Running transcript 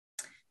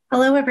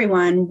Hello,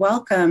 everyone.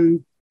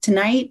 Welcome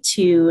tonight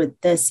to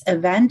this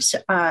event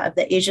of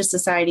the Asia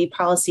Society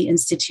Policy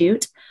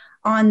Institute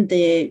on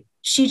the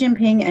Xi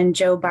Jinping and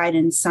Joe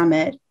Biden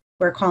summit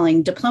we're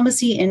calling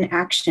Diplomacy in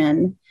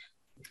Action.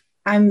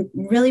 I'm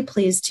really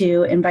pleased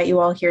to invite you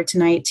all here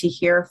tonight to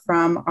hear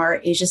from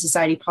our Asia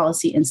Society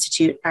Policy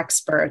Institute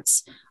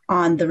experts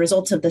on the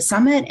results of the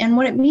summit and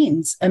what it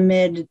means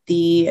amid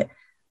the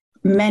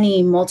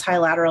many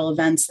multilateral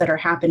events that are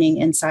happening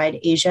inside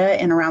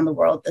Asia and around the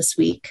world this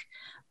week.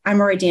 I'm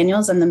Rorry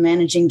Daniels. I'm the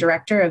Managing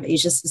Director of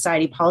Asia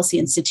Society Policy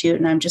Institute,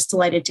 and I'm just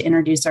delighted to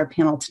introduce our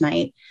panel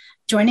tonight.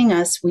 Joining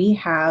us, we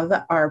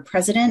have our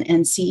President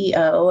and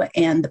CEO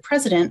and the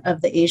President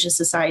of the Asia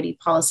Society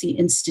Policy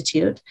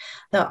Institute,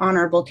 the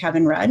Honorable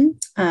Kevin Rudd.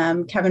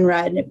 Kevin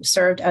Rudd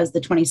served as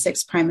the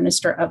 26th Prime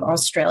Minister of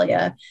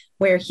Australia,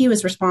 where he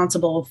was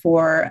responsible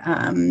for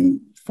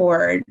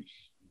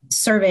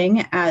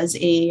serving as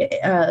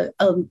a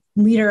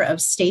leader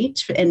of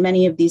state in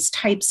many of these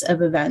types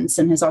of events,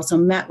 and has also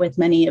met with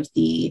many of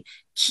the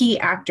key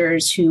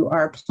actors who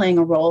are playing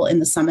a role in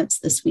the summits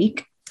this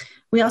week.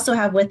 We also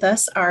have with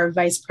us our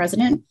Vice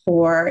President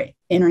for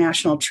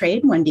International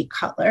Trade, Wendy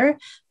Cutler.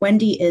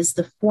 Wendy is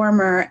the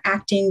former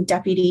acting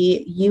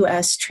deputy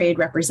U.S. trade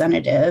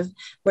representative,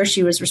 where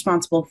she was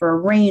responsible for a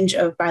range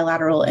of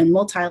bilateral and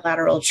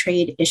multilateral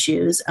trade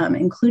issues,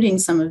 including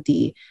some of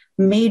the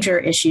major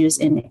issues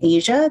in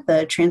Asia,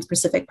 the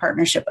Trans-Pacific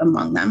Partnership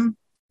among them.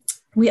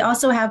 We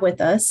also have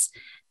with us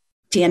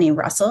Danny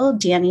Russel.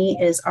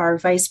 Danny is our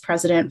Vice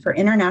President for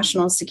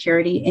International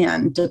Security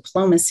and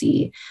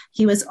Diplomacy.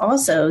 He was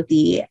also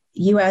the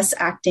he was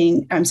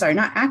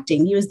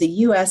the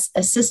U.S.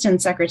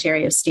 Assistant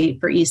Secretary of State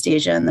for East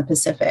Asia and the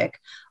Pacific,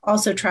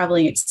 also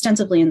traveling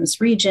extensively in this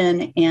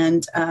region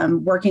and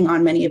working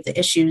on many of the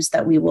issues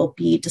that we will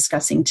be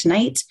discussing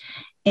tonight.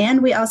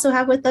 And we also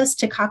have with us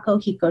Takako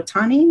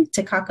Hikotani.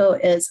 Takako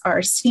is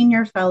our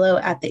Senior Fellow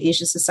at the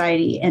Asia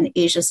Society and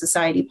Asia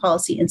Society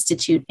Policy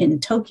Institute in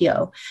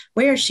Tokyo,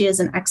 where she is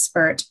an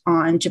expert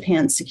on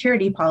Japan's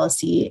security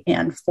policy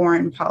and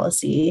foreign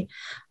policy.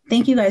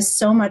 Thank you guys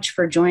so much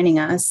for joining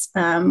us.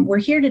 We're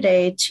here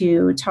today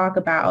to talk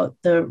about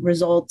the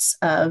results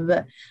of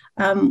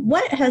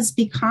what has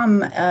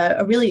become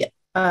a really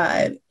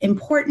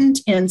important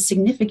and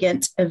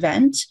significant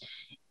event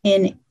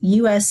in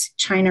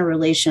U.S.-China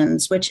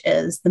relations, which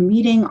is the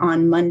meeting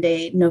on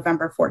Monday,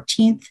 November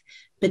 14th,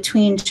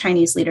 between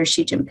Chinese leader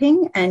Xi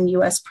Jinping and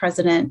U.S.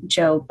 President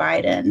Joe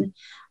Biden.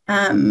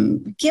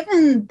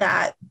 Given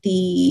that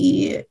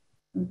the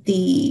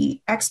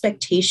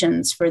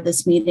expectations for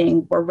this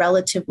meeting were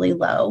relatively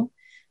low,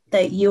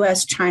 that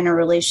U.S.-China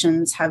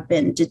relations have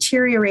been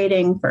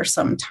deteriorating for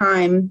some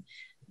time,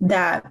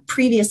 that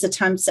previous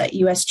attempts at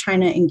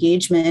U.S.-China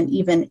engagement,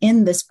 even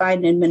in this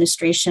Biden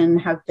administration,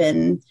 have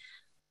been,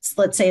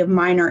 let's say, of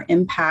minor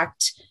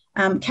impact.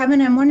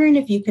 Kevin, I'm wondering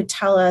if you could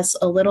tell us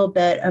a little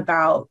bit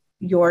about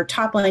your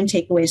top line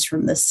takeaways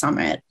from this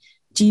summit.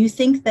 Do you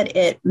think that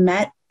it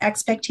met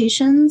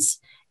expectations?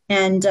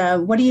 And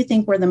what do you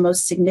think were the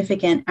most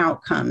significant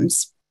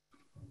outcomes?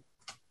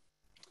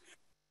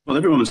 Well,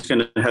 everyone's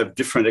going to have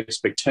different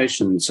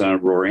expectations,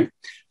 Rory.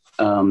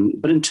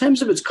 But in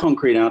terms of its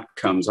concrete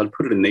outcomes, I'd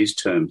put it in these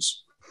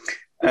terms.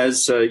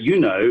 As you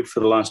know,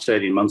 for the last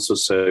 18 months or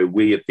so,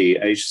 we at the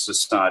Asia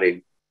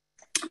Society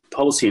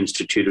Policy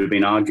Institute have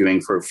been arguing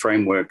for a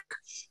framework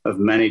of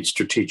managed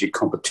strategic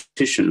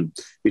competition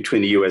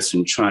between the US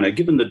and China,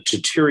 given the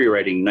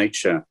deteriorating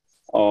nature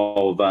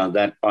of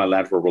that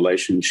bilateral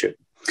relationship.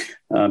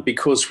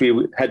 Because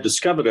we had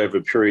discovered over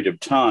a period of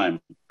time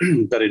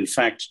that, in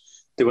fact,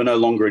 there were no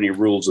longer any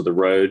rules of the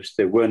road,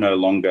 there were no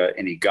longer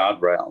any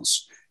guardrails,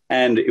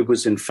 and it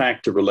was, in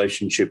fact, a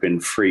relationship in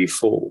free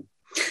fall.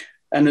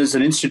 And as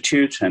an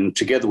institute, and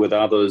together with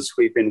others,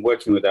 we've been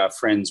working with our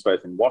friends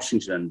both in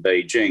Washington and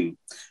Beijing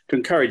to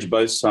encourage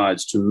both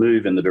sides to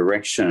move in the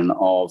direction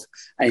of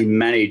a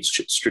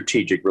managed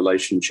strategic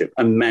relationship,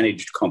 a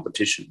managed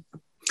competition.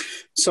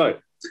 So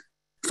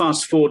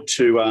fast forward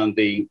to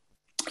the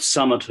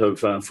summit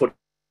of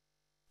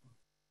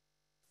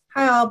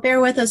Kyle, bear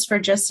with us for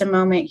just a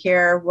moment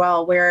here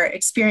while we're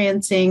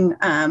experiencing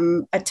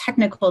a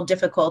technical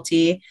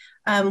difficulty.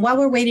 While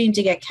we're waiting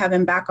to get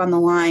Kevin back on the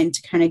line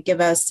to kind of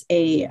give us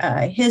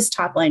his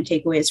top line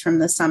takeaways from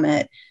the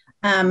summit,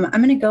 I'm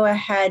going to go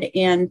ahead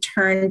and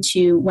turn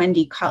to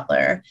Wendy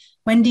Cutler.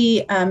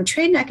 Wendy,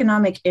 trade and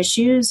economic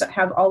issues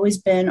have always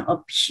been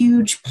a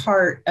huge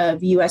part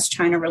of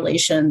U.S.-China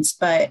relations,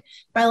 but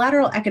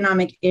bilateral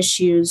economic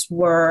issues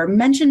were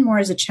mentioned more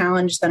as a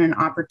challenge than an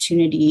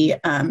opportunity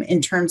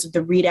in terms of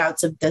the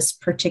readouts of this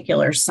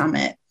particular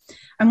summit.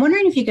 I'm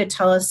wondering if you could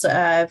tell us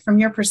from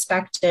your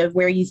perspective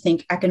where you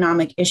think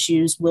economic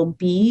issues will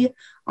be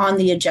on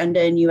the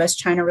agenda in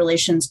U.S.-China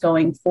relations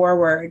going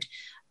forward,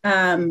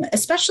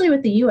 especially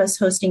with the U.S.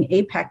 hosting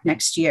APEC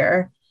next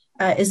year.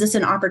 Is this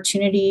an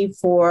opportunity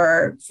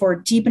for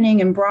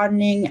deepening and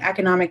broadening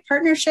economic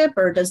partnership,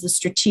 or does the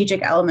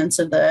strategic elements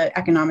of the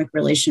economic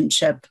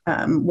relationship,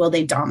 will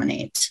they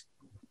dominate?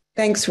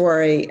 Thanks,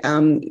 Rorry.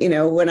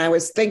 When I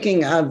was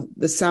thinking of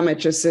the summit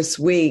just this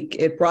week,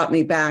 it brought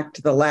me back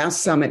to the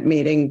last summit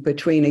meeting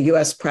between a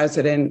U.S.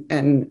 president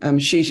and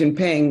Xi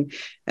Jinping.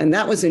 And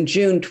that was in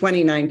June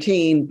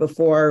 2019,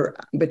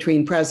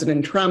 between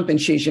President Trump and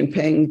Xi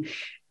Jinping.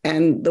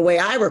 And the way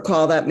I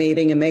recall that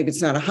meeting, and maybe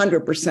it's not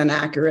 100%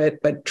 accurate,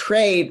 but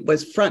trade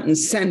was front and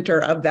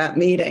center of that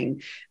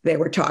meeting. They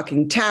were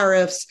talking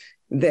tariffs,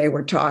 they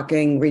were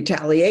talking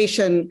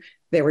retaliation,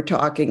 they were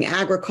talking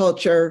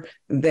agriculture,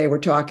 they were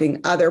talking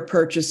other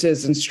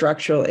purchases and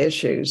structural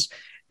issues.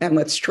 And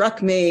what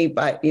struck me,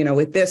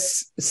 with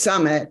this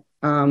summit,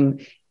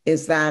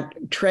 is that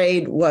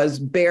trade was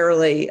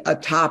barely a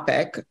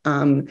topic.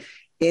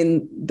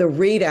 In the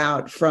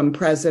readout from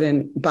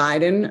President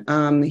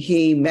Biden,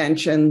 he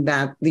mentioned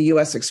that the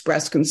U.S.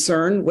 expressed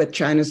concern with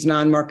China's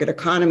non-market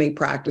economy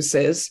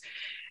practices.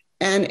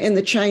 And in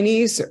the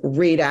Chinese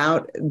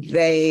readout,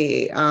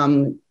 they,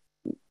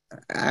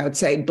 I would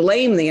say,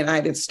 blame the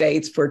United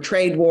States for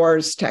trade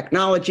wars,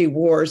 technology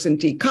wars, and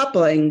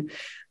decoupling.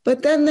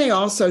 But then they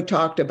also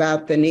talked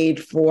about the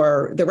need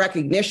for the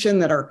recognition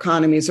that our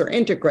economies are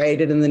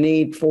integrated and the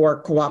need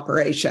for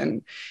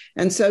cooperation.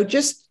 And so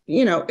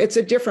it's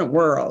a different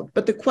world.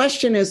 But the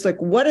question is,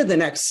 what are the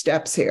next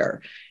steps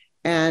here?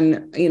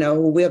 And,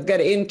 we'll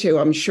get into,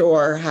 I'm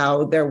sure,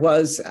 how there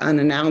was an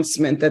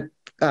announcement that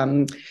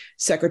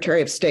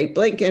Secretary of State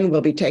Blinken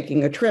will be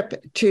taking a trip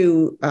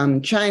to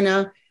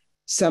China.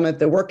 Some of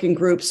the working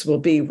groups will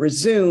be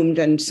resumed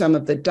and some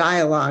of the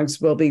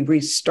dialogues will be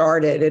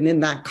restarted. And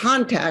in that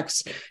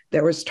context,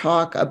 there was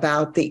talk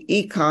about the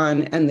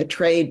econ and the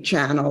trade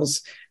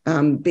channels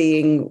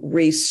being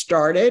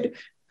restarted.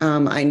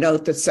 I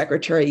note that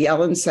Secretary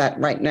Yellen sat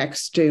right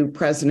next to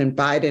President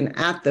Biden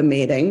at the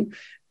meeting.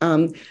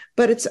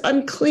 But it's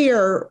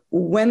unclear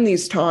when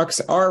these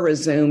talks are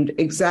resumed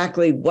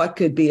exactly what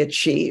could be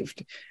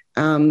achieved.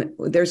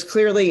 There's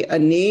clearly a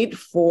need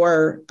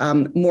for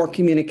more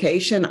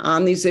communication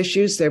on these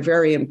issues. They're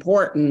very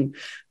important,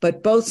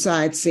 but both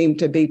sides seem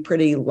to be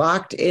pretty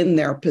locked in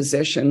their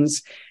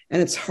positions.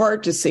 And it's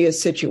hard to see a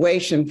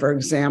situation, for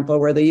example,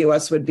 where the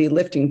U.S. would be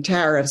lifting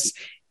tariffs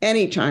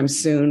anytime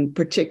soon,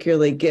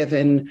 particularly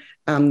given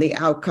the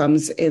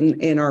outcomes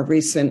in our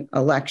recent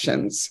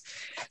elections.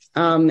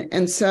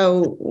 And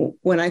so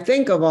when I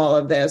think of all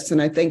of this,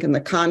 and I think in the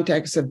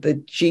context of the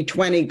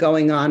G20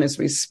 going on as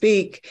we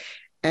speak,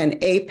 and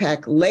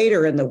APEC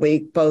later in the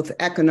week, both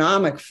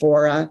economic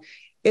fora,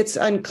 it's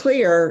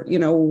unclear,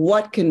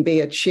 what can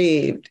be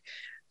achieved.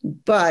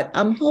 But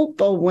I'm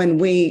hopeful when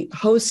we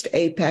host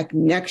APEC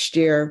next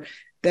year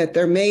that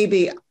there may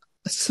be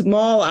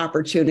small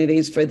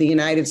opportunities for the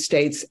United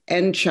States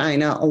and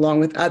China, along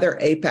with other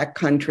APEC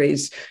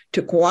countries,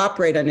 to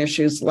cooperate on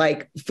issues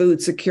like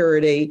food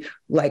security,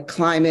 like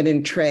climate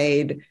and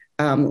trade,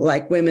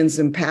 like women's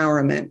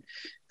empowerment.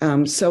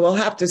 So we'll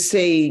have to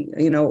see,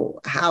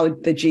 how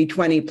the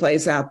G20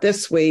 plays out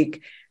this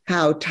week,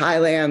 how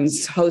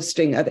Thailand's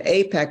hosting of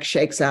APEC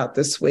shakes out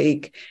this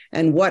week,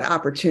 and what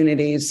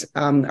opportunities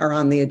are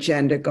on the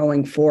agenda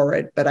going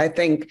forward. But I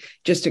think,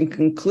 just in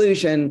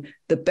conclusion,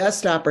 the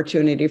best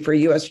opportunity for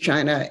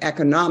U.S.-China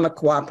economic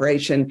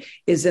cooperation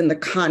is in the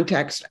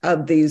context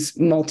of these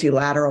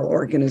multilateral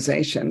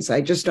organizations.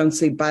 I just don't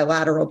see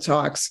bilateral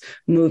talks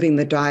moving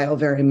the dial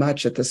very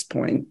much at this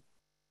point.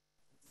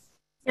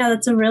 Yeah,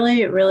 that's a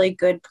really, really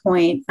good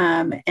point,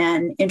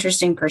 and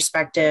interesting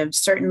perspective.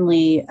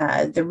 Certainly,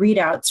 the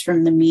readouts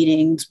from the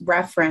meetings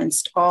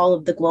referenced all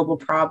of the global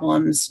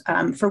problems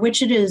for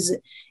which it is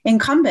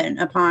incumbent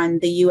upon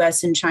the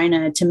U.S. and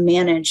China to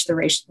manage the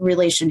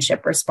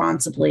relationship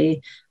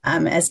responsibly,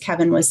 as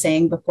Kevin was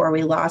saying before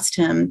we lost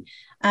him.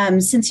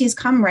 Since he's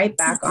come right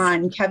back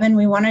on, Kevin,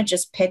 we want to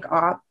just pick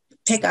up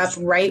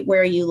right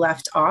where you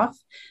left off.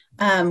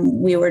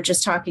 We were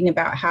just talking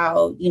about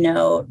how,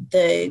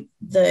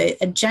 the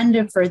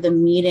agenda for the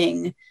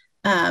meeting,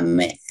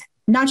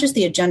 not just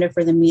the agenda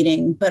for the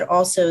meeting, but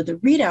also the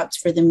readouts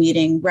for the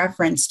meeting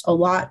referenced a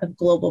lot of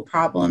global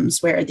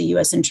problems where the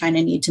U.S. and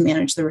China need to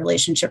manage the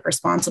relationship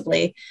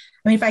responsibly.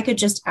 I mean, if I could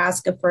just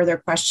ask a further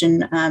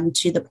question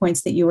to the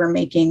points that you were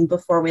making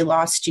before we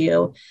lost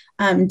you,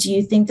 do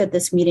you think that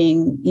this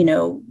meeting,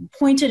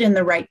 pointed in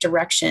the right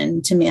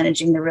direction to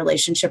managing the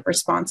relationship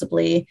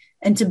responsibly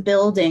and to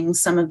building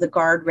some of the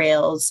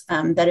guardrails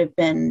that have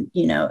been,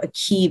 a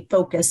key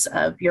focus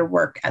of your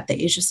work at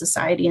the Asia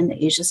Society and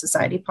the Asia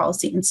Society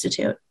Policy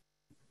Institute?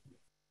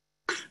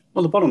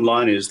 Well, the bottom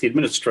line is the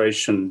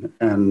administration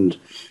and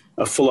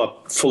are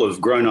full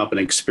of grown-up and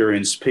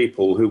experienced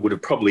people who would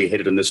have probably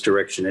headed in this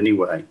direction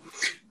anyway.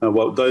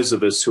 What those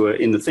of us who are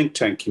in the think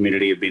tank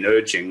community have been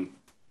urging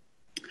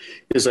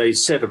is a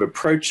set of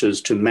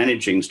approaches to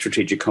managing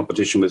strategic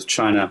competition with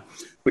China,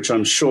 which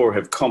I'm sure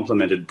have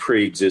complemented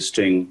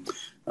pre-existing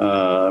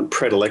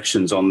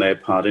predilections on their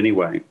part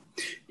anyway.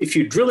 If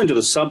you drill into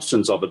the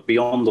substance of it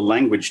beyond the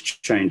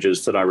language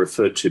changes that I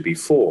referred to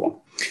before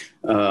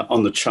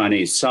on the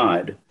Chinese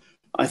side,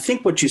 I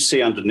think what you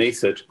see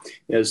underneath it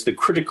is the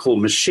critical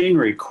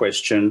machinery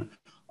question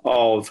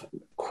of,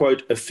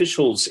 quote,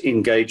 officials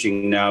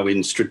engaging now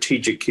in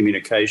strategic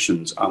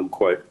communications,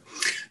 unquote.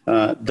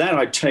 That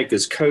I take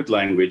as code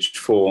language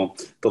for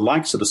the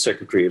likes of the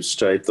Secretary of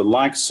State, the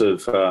likes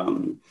of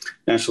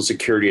National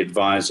Security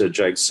Advisor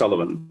Jake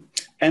Sullivan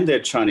and their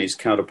Chinese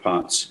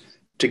counterparts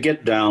to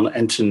get down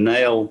and to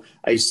nail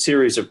a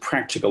series of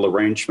practical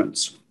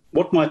arrangements.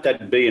 What might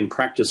that be in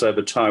practice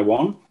over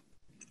Taiwan?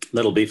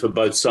 That'll be for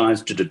both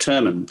sides to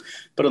determine.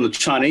 But on the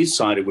Chinese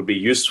side, it would be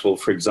useful,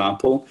 for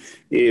example,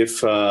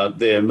 if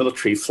their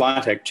military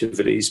flight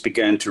activities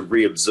began to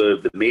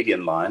reobserve the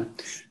median line.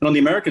 And on the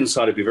American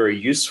side, it'd be very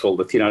useful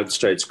if the United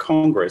States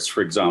Congress,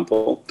 for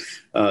example,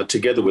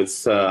 together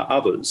with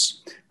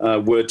others,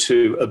 were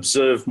to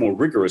observe more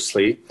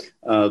rigorously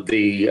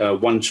the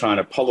One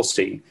China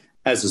policy,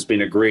 as has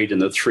been agreed in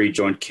the 3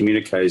 joint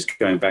communiques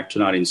going back to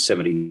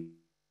 1970.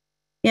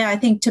 Yeah, I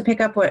think to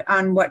pick up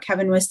on what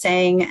Kevin was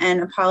saying,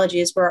 and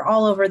apologies, we're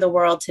all over the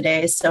world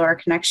today, so our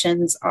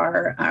connections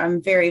are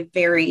very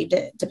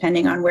varied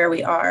depending on where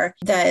we are.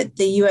 That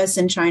the U.S.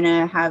 and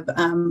China have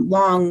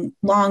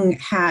long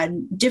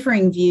had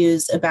differing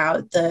views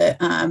about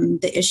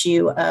the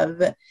issue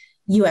of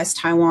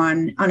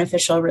U.S.-Taiwan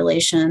unofficial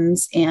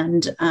relations,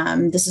 and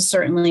this is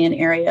certainly an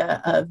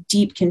area of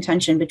deep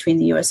contention between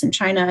the U.S. and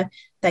China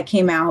that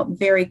came out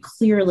very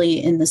clearly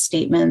in the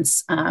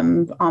statements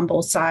on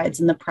both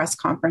sides in the press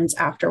conference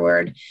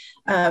afterward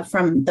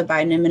from the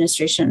Biden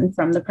administration,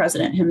 from the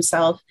president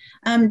himself.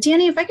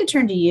 Danny, if I could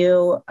turn to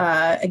you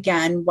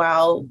again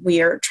while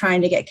we are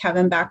trying to get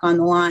Kevin back on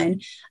the line.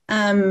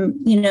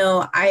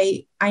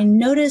 I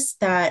noticed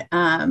that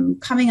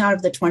coming out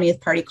of the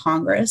 20th Party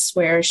Congress,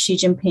 where Xi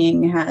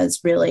Jinping has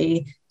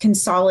really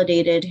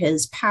consolidated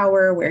his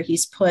power, where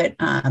he's put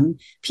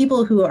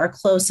people who are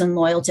close and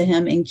loyal to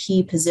him in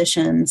key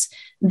positions,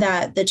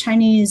 that the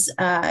Chinese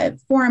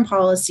foreign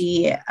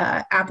policy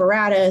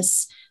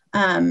apparatus,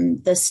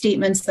 the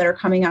statements that are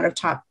coming out of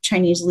top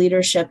Chinese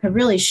leadership have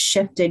really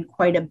shifted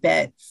quite a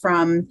bit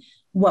from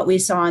what we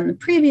saw in the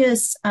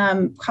previous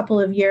couple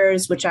of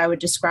years, which I would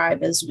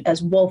describe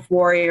as wolf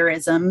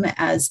warriorism,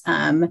 as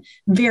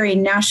very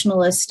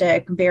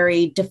nationalistic,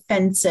 very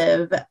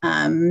defensive,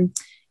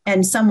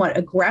 and somewhat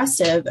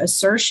aggressive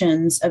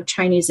assertions of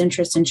Chinese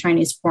interest in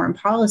Chinese foreign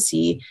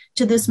policy,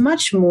 to this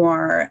much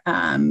more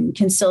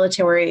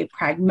conciliatory,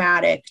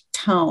 pragmatic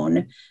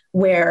tone,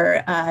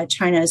 where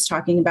China is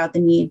talking about the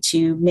need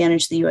to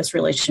manage the U.S.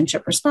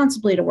 relationship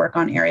responsibly, to work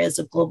on areas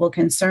of global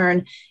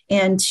concern,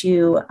 and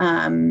to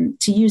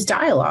use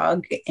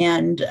dialogue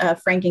and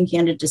frank and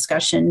candid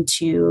discussion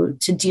to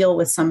deal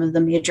with some of the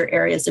major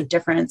areas of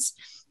difference.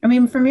 I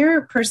mean, from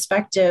your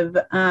perspective,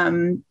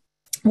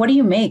 what do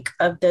you make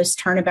of this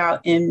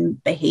turnabout in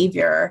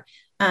behavior?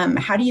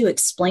 How do you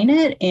explain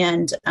it,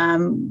 and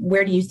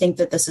where do you think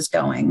that this is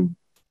going?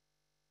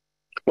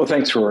 Well,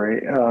 thanks,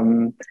 Rory.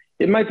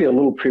 It might be a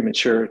little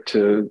premature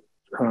to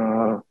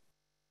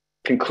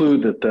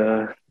conclude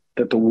that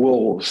the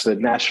wolves, that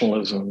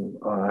nationalism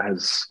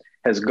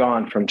has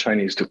gone from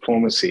Chinese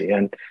diplomacy.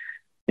 And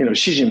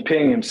Xi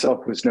Jinping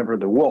himself was never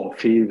the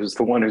wolf. He was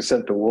the one who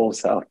sent the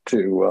wolves out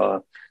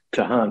to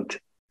hunt.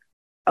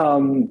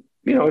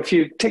 If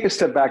you take a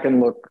step back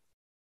and look,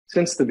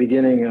 since the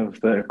beginning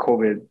of the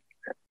COVID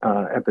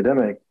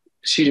epidemic,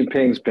 Xi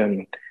Jinping's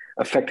been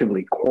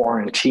effectively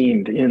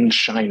quarantined in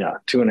China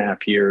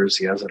 2.5 years.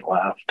 He hasn't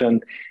left.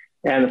 And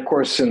of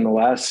course, in the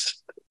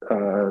last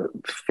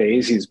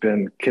phase, he's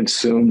been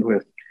consumed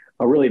with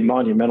a really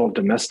monumental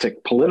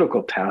domestic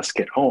political task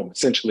at home,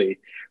 essentially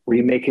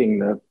remaking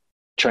the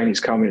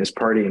Chinese Communist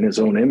Party in his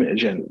own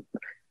image, and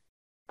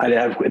I'd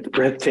add with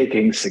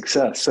breathtaking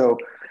success. So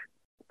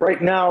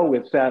right now,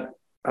 with that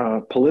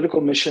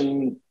political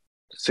mission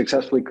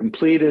successfully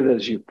completed,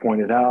 as you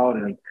pointed out,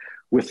 and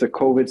with the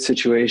COVID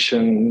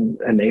situation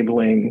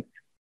enabling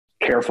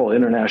careful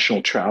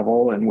international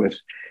travel, and with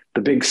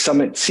the big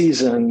summit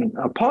season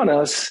upon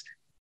us,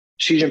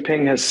 Xi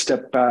Jinping has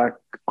stepped back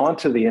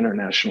onto the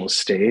international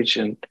stage.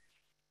 And,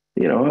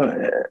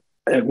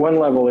 at one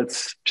level,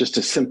 it's just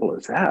as simple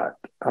as that.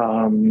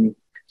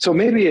 So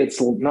maybe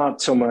it's not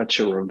so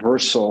much a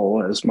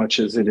reversal as much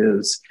as it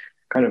is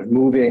kind of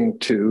moving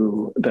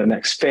to the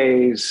next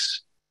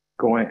phase,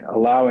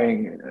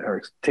 allowing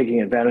or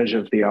taking advantage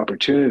of the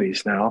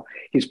opportunities now.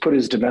 He's put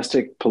his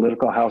domestic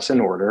political house in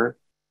order.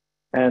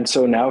 And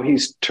so now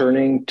he's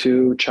turning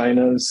to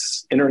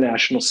China's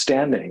international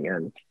standing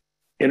and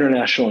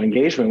international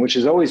engagement, which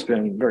has always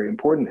been very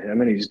important to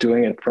him. And he's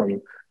doing it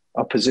from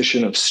a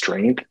position of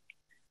strength.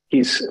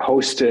 He's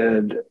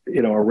hosted,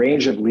 a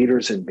range of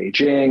leaders in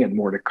Beijing, and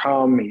more to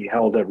come. He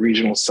held a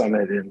regional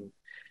summit in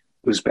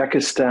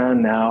Uzbekistan.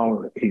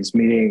 Now he's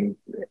meeting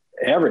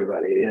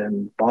everybody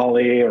in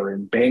Bali or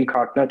in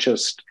Bangkok, not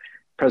just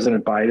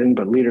President Biden,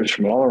 but leaders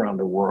from all around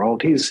the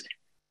world. He's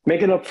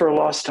making up for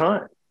lost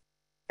time.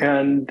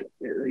 And,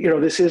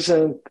 this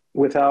isn't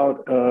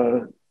without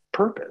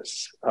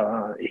purpose.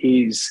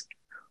 He's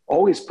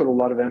always put a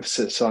lot of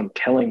emphasis on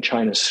telling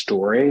China's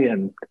story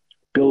and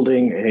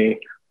building a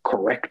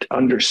correct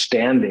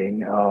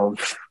understanding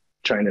of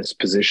China's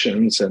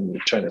positions and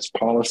China's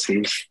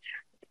policies.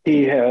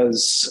 He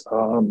has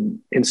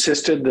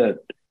insisted that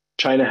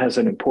China has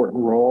an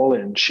important role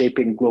in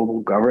shaping global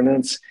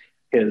governance.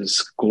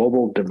 His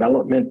global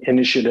development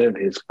initiative,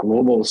 his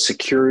global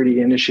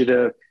security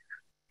initiative.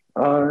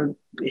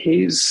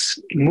 He's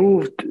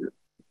moved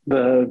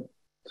the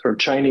sort of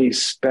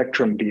Chinese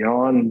spectrum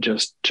beyond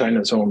just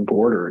China's own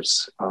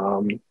borders.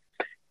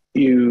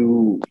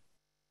 You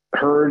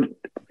heard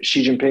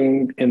Xi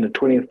Jinping in the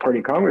 20th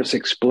Party Congress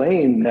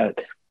explain that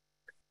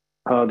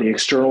the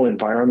external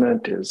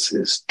environment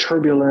is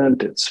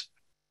turbulent, it's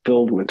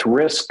filled with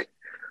risk.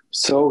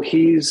 So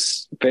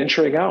he's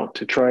venturing out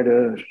to try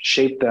to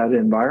shape that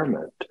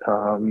environment.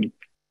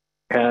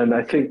 And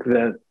I think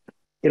that,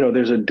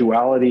 there's a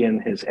duality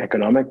in his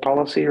economic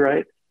policy,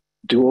 right?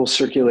 Dual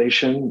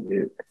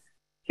circulation.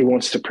 He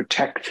wants to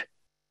protect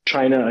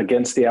China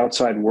against the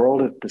outside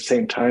world. At the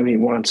same time, he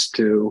wants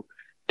to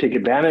take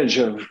advantage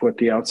of what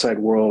the outside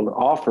world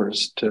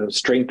offers to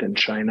strengthen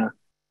China.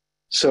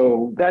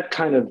 So that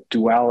kind of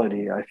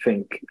duality, I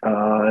think,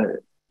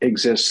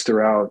 exists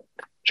throughout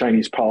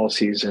Chinese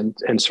policies and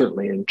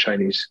certainly in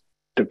Chinese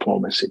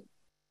diplomacy.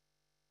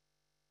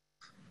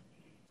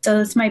 So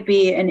this might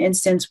be an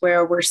instance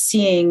where we're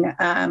seeing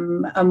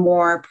a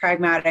more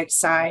pragmatic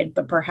side,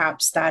 but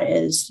perhaps that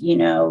is,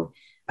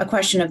 a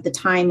question of the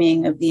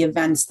timing of the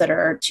events that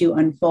are to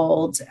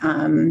unfold,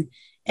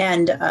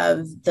 and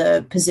of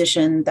the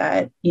position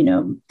that,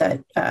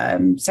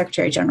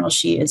 Secretary General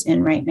Xi is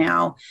in right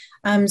now.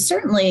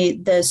 Certainly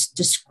this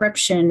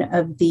description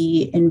of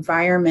the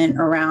environment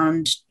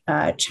around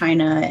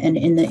China and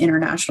in the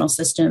international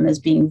system as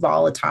being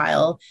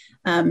volatile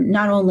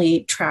not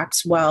only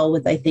tracks well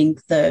with, I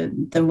think, the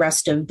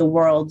rest of the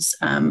world's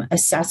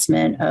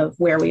assessment of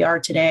where we are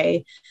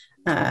today,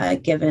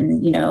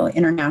 given,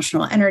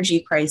 international energy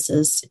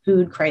crisis,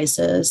 food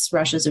crisis,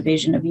 Russia's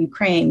invasion of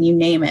Ukraine, you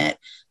name it.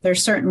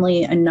 There's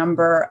certainly a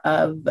number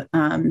of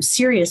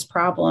serious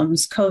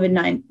problems,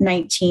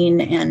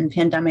 COVID-19 and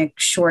pandemic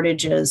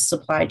shortages,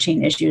 supply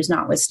chain issues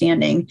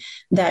notwithstanding,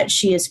 that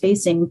she is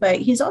facing. But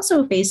he's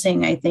also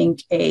facing, I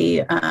think,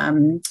 a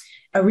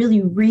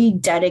really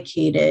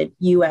rededicated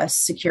U.S.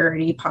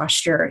 security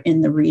posture in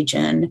the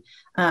region,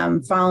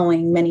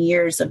 following many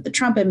years of the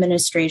Trump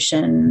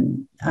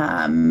administration,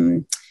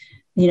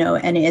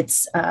 and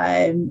its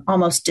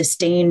almost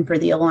disdain for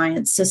the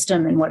alliance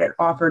system and what it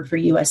offered for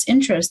U.S.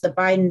 interests. The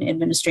Biden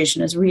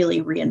administration has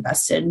really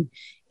reinvested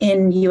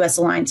in U.S.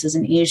 alliances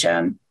in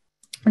Asia.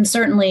 And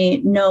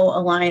certainly no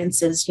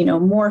alliance is,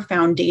 more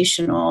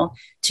foundational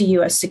to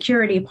U.S.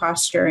 security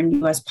posture and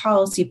U.S.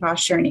 policy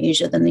posture in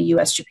Asia than the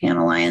U.S.-Japan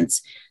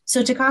alliance.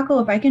 So Takako,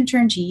 if I can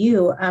turn to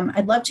you,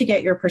 I'd love to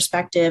get your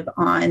perspective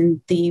on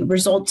the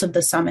results of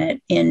the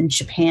summit in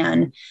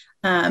Japan.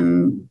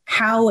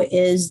 How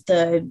is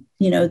the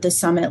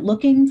summit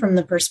looking from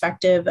the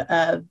perspective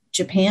of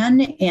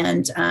Japan,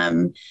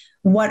 and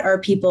what are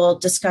people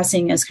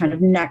discussing as kind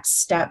of next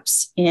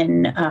steps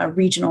in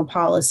regional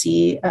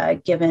policy,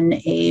 given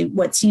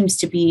what seems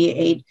to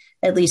be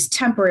at least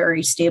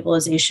temporary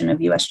stabilization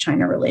of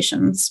U.S.-China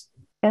relations?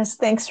 Yes,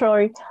 thanks,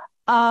 Rorry.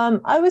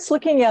 I was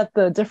looking at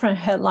the different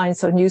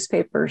headlines of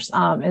newspapers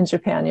in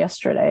Japan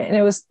yesterday, and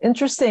it was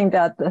interesting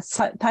that the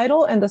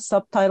title and the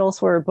subtitles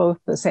were both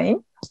the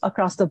same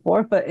across the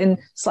board, but in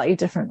slightly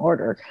different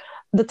order.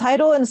 The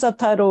title and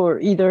subtitle were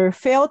either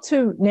fail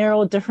to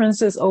narrow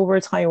differences over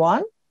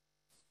Taiwan,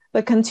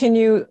 but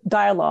continue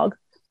dialogue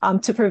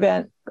to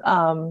prevent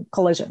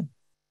collision.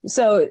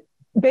 So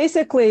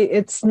basically,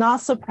 it's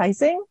not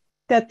surprising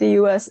that the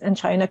U.S. and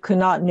China could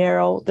not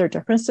narrow their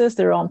differences.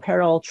 They're on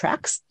parallel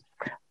tracks.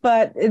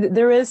 But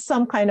there is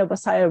some kind of a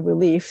sigh of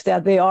relief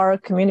that they are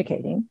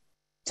communicating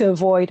to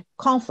avoid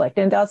conflict.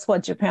 And that's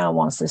what Japan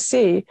wants to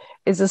see,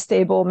 is a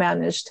stable,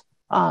 managed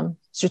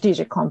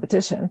strategic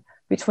competition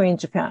between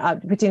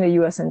the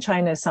U.S. and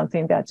China is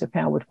something that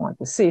Japan would want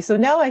to see. So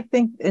now I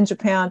think in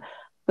Japan,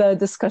 the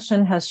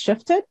discussion has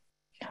shifted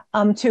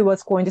to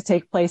what's going to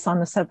take place on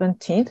the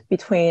 17th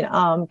between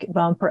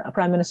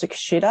Prime Minister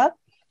Kishida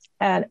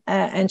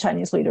and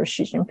Chinese leader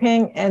Xi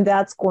Jinping. And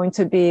that's going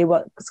to be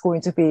what's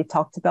going to be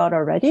talked about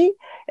already.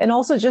 And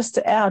also just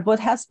to add, what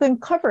has been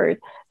covered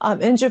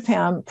in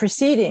Japan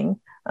preceding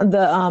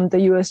the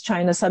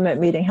U.S.-China summit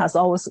meeting has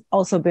always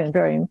also been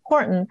very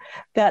important,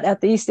 that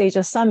at the East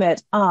Asia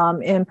Summit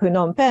in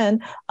Phnom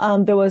Penh,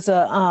 there was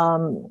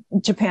a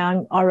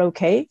Japan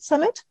ROK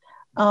summit,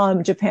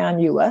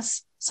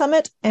 Japan-U.S.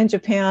 summit, and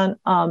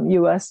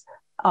Japan-U.S.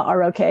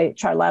 ROK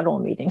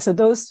trilateral meeting. So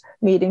those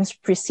meetings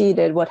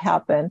preceded what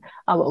happened,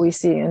 what we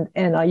see in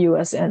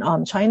U.S.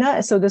 and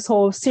China. So this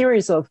whole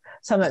series of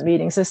summit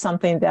meetings is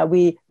something that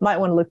we might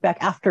want to look back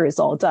after it's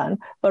all done.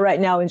 But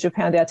right now in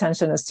Japan, the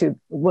attention is to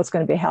what's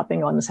going to be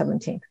happening on the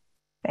 17th.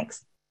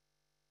 Thanks.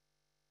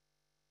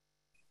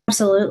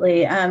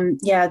 Absolutely.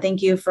 Yeah,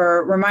 thank you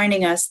for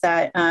reminding us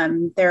that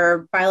there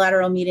are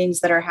bilateral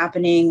meetings that are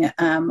happening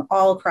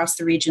all across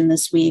the region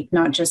this week,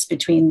 not just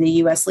between the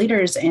U.S.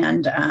 leaders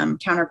and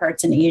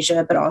counterparts in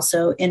Asia, but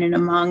also in and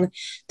among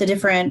the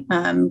different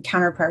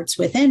counterparts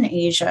within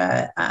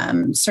Asia.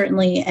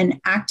 Certainly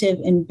an active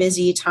and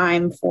busy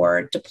time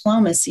for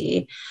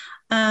diplomacy.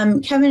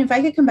 Kevin, if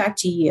I could come back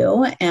to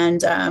you,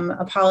 and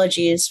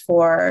apologies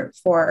for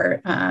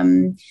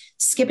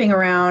skipping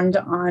around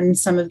on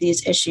some of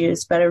these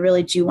issues, but I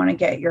really do want to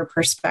get your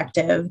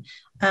perspective.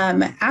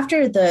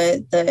 After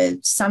the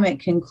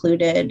summit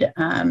concluded,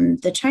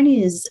 the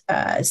Chinese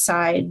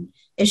side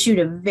issued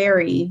a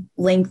very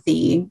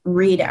lengthy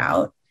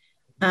readout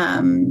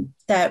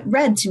that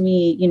read to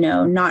me,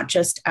 not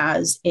just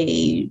as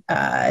a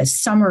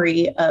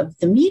summary of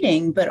the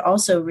meeting, but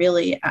also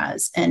really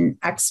as an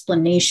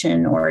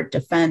explanation or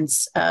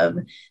defense of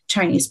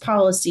Chinese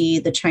policy,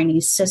 the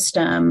Chinese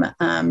system,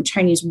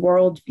 Chinese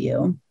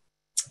worldview.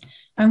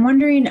 I'm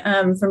wondering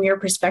from your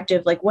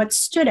perspective, like what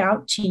stood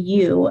out to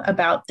you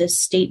about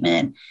this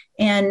statement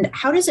and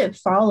how does it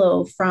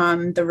follow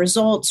from the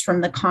results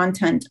from the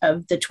content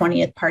of the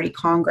 20th Party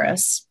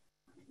Congress?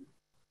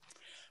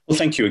 Well,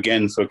 thank you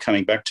again for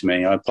coming back to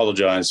me. I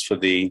apologize for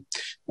the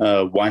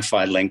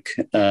Wi-Fi link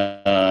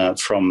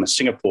from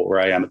Singapore, where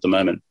I am at the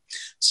moment.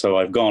 So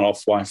I've gone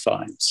off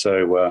Wi-Fi.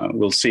 So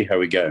we'll see how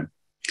we go.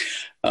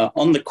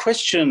 On the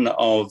question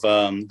of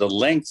the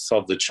length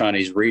of the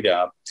Chinese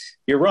readout,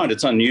 you're right,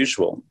 it's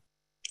unusual.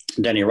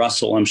 Danny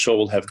Russel, I'm sure,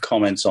 will have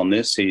comments on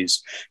this.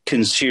 He's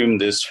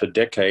consumed this for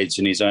decades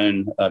in his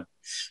own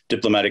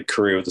diplomatic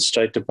career with the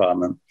State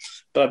Department.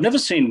 But I've never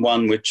seen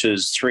one which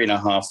is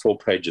 3.5, 4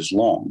 pages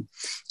long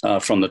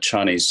from the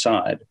Chinese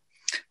side.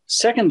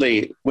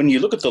 Secondly, when you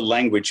look at the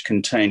language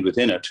contained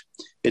within it,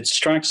 it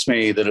strikes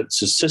me that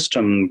it's a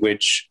system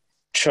which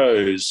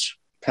chose,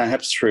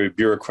 perhaps through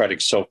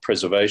bureaucratic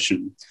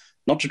self-preservation,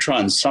 not to try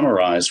and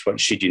summarize what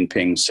Xi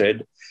Jinping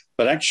said,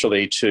 but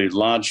actually to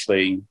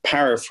largely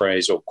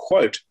paraphrase or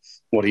quote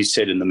what he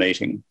said in the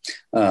meeting.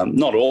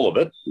 Not all of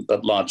it,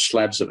 but large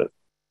slabs of it.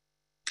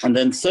 And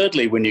then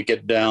thirdly, when you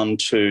get down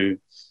to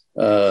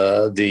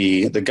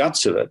the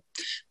guts of it,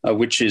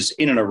 which is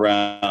in and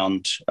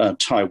around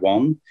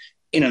Taiwan,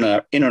 in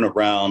and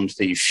around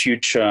the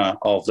future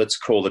of, let's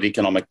call it,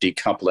 economic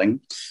decoupling,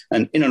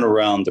 and in and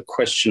around the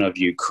question of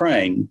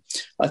Ukraine,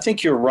 I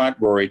think you're right,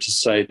 Rory, to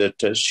say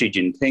that Xi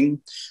Jinping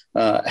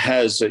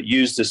has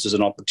used this as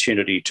an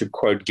opportunity to,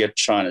 quote, get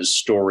China's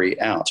story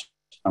out,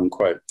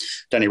 unquote.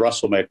 Danny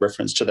Russel made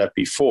reference to that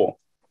before,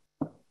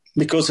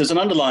 because there's an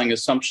underlying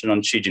assumption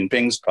on Xi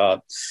Jinping's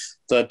part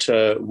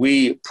that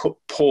we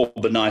poor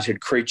benighted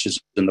creatures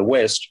in the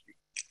West,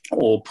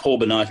 or poor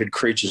benighted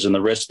creatures in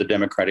the rest of the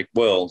democratic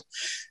world,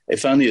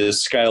 if only the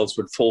scales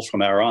would fall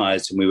from our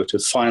eyes and we were to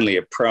finally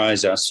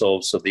apprise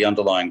ourselves of the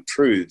underlying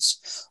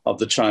truths of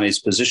the Chinese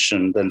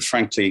position, then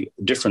frankly,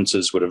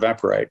 differences would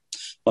evaporate.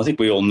 I think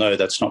we all know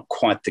that's not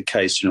quite the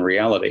case in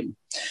reality.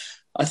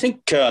 I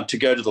think to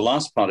go to the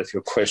last part of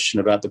your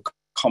question about the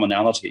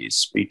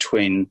commonalities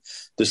between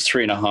this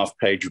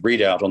 3.5-page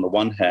readout on the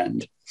one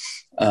hand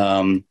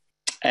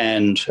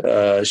and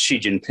Xi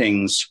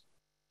Jinping's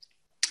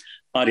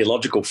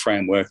ideological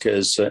framework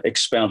as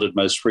expounded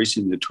most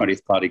recently in the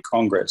 20th Party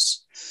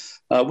Congress.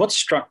 What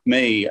struck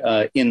me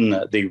in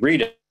the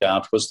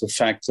readout was the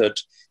fact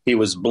that he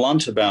was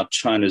blunt about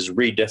China's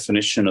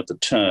redefinition of the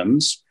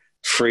terms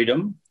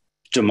freedom,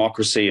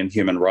 democracy, and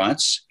human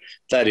rights.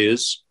 That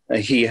is,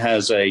 he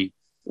has a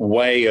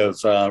way of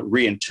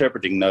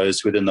reinterpreting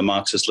those within the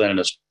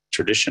Marxist-Leninist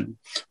tradition,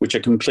 which are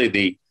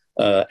completely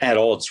at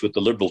odds with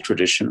the liberal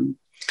tradition.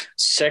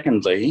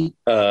 Secondly,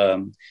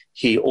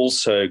 he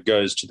also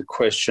goes to the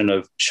question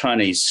of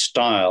Chinese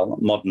style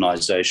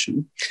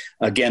modernization.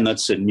 Again,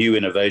 that's a new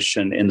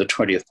innovation in the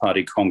 20th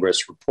Party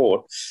Congress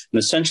report. And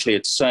essentially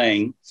it's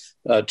saying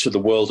to the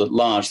world at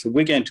large that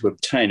we're going to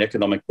obtain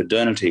economic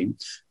modernity,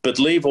 but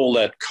leave all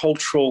that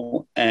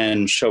cultural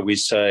and, shall we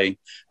say,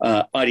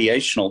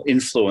 ideational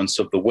influence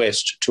of the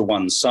West to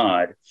one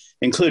side,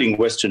 including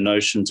Western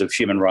notions of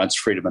human rights,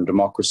 freedom, and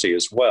democracy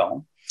as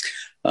well.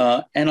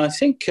 And I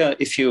think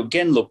if you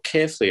again look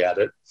carefully at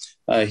it,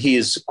 he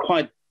is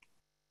quite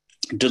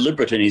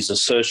deliberate in his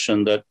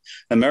assertion that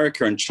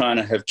America and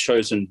China have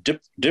chosen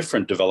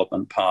different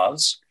development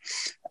paths,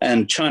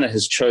 and China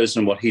has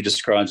chosen what he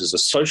describes as a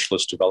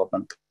socialist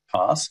development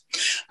path,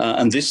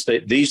 and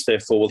these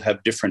therefore will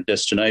have different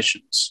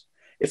destinations.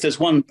 If there's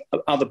one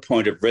other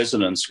point of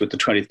resonance with the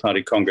 20th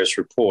Party Congress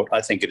report,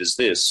 I think it is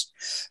this,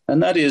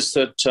 and that is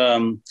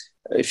that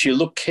if you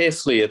look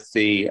carefully at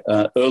the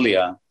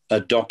earlier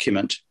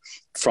document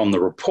from the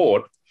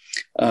report,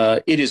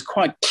 it is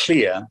quite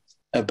clear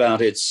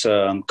about its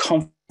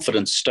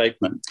confident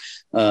statement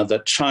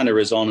that China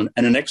is on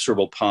an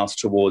inexorable path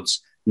towards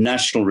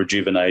national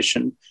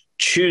rejuvenation,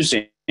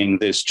 choosing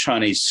this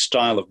Chinese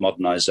style of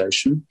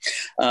modernization,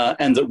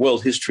 and that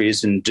world history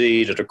is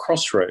indeed at a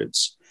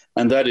crossroads.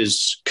 and that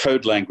is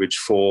code language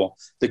for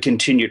the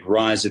continued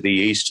rise of the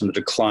East and the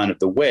decline of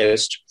the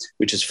West,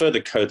 which is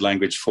further code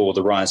language for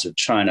the rise of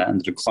China and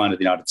the decline of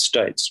the United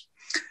States.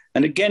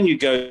 And again, you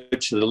go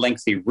to the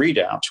lengthy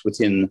readout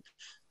within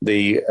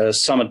the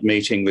summit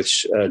meeting with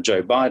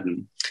Joe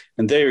Biden.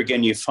 And there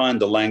again, you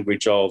find the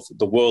language of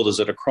the world is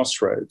at a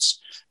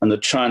crossroads and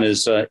that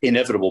China's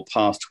inevitable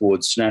path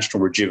towards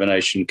national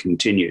rejuvenation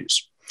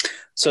continues.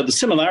 So the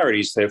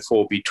similarities,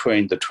 therefore,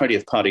 between the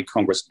 20th Party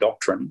Congress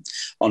doctrine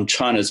on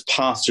China's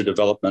path to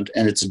development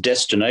and its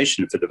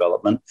destination for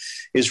development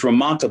is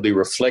remarkably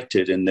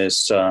reflected in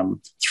this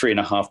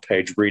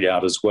 3.5-page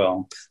readout as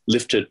well,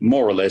 lifted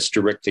more or less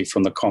directly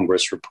from the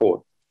Congress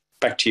report.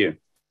 Back to you.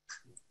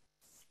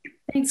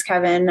 Thanks,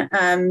 Kevin.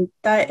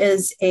 That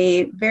is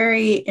a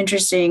very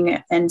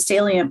interesting and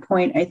salient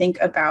point, I think,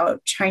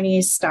 about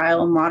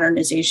Chinese-style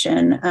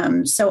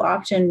modernization. So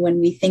often when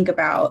we think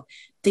about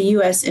the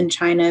U.S. and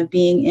China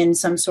being in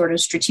some sort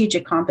of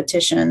strategic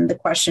competition, the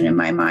question in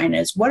my mind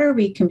is, what are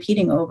we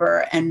competing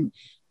over, and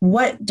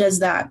what does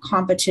that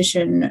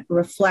competition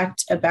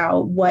reflect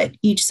about what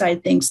each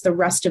side thinks the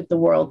rest of the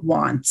world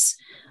wants?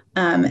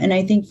 And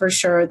I think for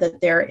sure that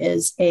there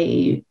is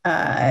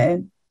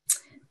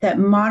that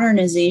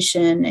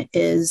modernization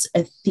is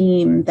a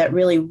theme that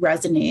really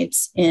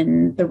resonates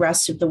in the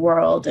rest of the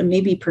world, and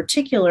maybe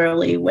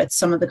particularly with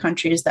some of the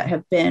countries that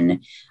have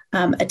been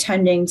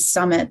attending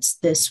summits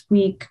this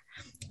week.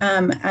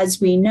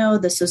 As we know,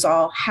 this is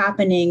all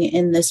happening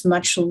in this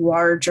much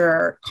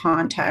larger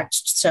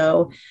context.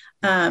 So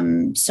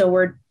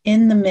we're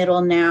in the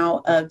middle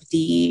now of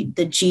the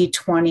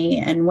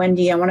G20. And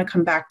Wendy, I want to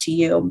come back to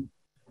you.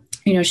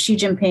 You know, Xi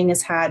Jinping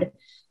has had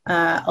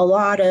a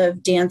lot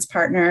of dance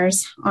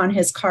partners on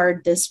his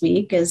card this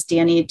week, as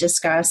Danny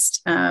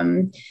discussed.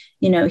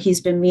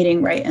 He's been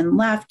meeting right and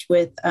left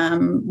with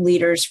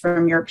leaders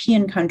from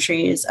European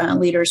countries,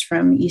 leaders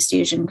from East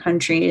Asian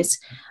countries.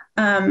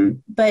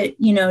 But,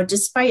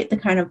 despite the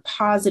kind of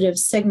positive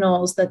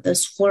signals that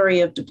this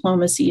flurry of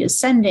diplomacy is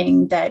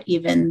sending, that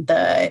even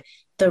the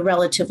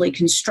relatively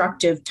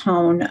constructive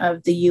tone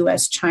of the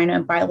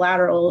U.S.-China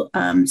bilateral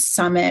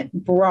summit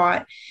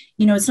brought,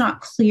 it's not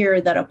clear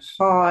that a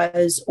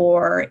pause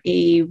or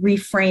a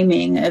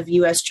reframing of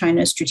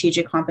U.S.-China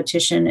strategic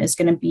competition is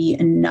going to be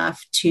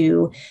enough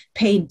to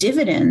pay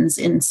dividends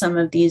in some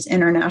of these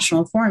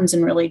international forums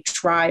and really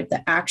drive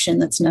the action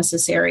that's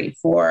necessary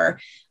for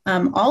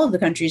all of the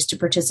countries to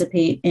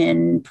participate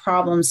in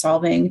problem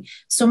solving.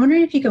 So I'm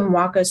wondering if you can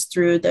walk us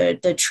through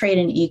the trade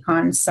and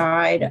econ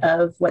side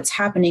of what's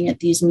happening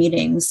at these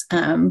meetings.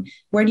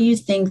 Where do you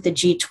think the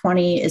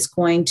G20 is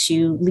going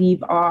to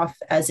leave off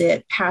as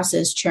it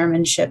passes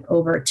chairmanship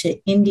over to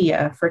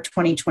India for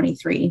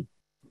 2023?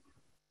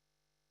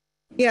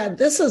 Yeah,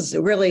 this is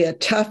really a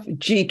tough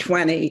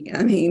G20.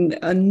 I mean,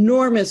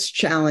 enormous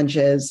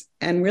challenges,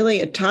 and really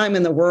a time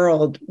in the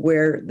world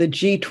where the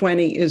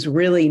G20 is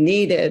really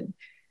needed,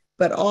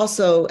 but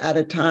also at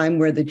a time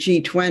where the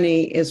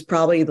G20 is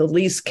probably the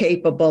least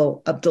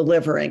capable of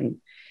delivering.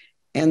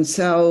 And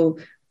so,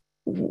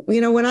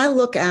 when I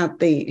look at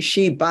the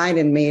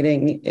Xi-Biden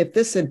meeting, if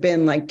this had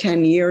been like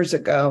 10 years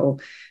ago,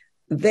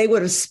 they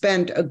would have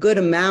spent a good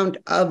amount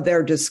of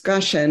their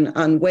discussion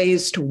on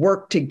ways to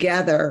work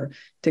together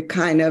to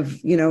kind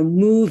of,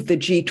 move the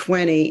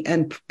G20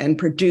 and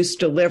produce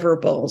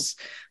deliverables.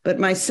 But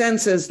my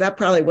sense is that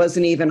probably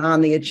wasn't even on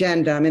the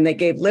agenda. I mean, they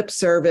gave lip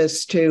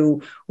service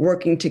to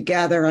working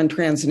together on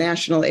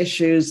transnational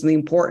issues and the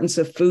importance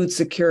of food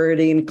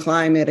security and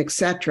climate, et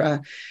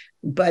cetera.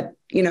 But,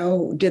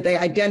 did they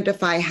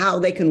identify how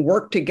they can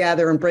work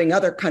together and bring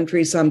other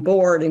countries on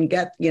board and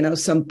get,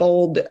 some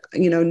bold,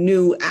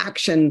 new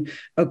action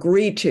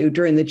agreed to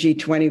during the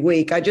G20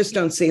 week? I just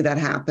don't see that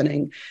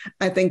happening.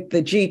 I think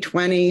the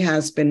G20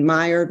 has been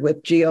mired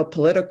with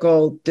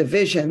geopolitical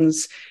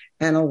divisions,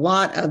 and a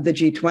lot of the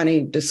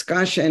G20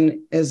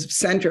 discussion is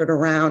centered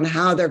around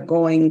how they're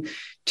going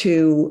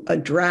to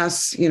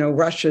address,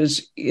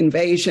 Russia's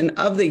invasion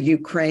of the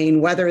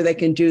Ukraine, whether they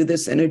can do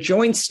this in a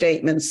joint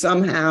statement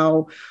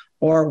somehow,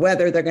 or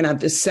whether they're going to have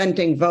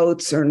dissenting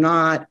votes or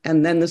not.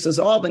 And then this has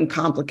all been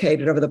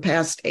complicated over the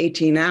past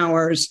 18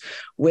 hours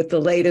with the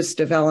latest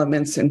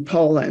developments in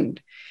Poland.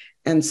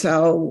 And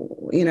so,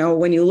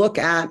 when you look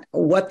at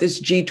what this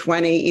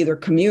G20 either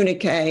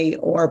communique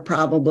or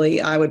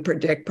probably, I would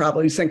predict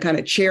probably some kind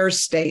of chair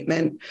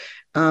statement,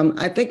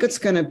 I think it's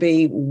going to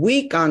be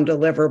weak on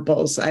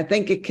deliverables. I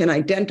think it can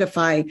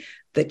identify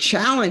the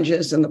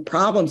challenges and the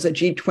problems that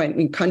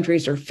G20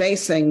 countries are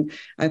facing.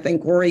 I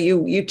think, Rorry,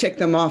 you ticked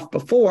them off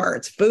before.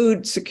 It's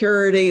food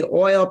security,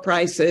 oil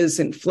prices,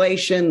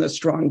 inflation, the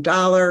strong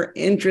dollar,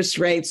 interest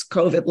rates,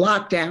 COVID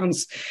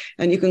lockdowns,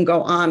 and you can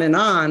go on. And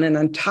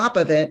on top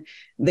of it,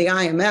 the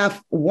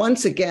IMF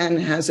once again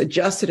has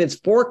adjusted its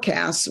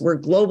forecasts where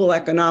global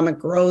economic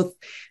growth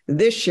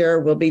this year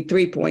will be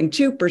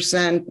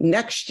 3.2%,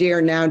 next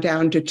year now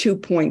down to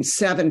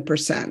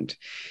 2.7%.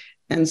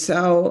 And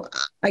so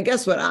I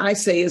guess what I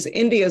say is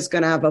India is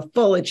going to have a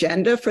full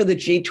agenda for the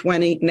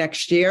G20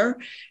 next year.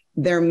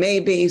 There may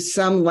be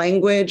some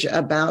language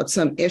about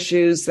some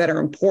issues that are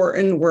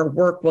important where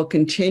work will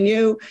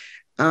continue,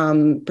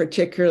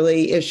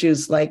 particularly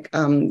issues like,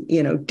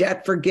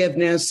 debt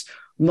forgiveness,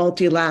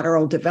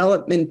 multilateral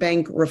development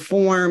bank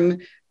reform,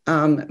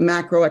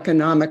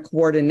 macroeconomic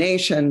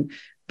coordination.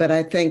 But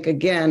I think the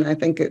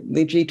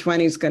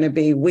G20 is going to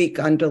be weak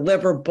on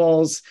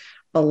deliverables,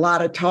 a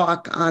lot of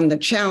talk on the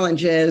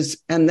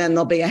challenges, and then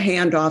there'll be a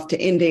handoff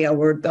to India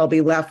where they'll be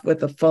left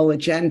with a full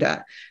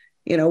agenda.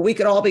 We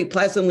could all be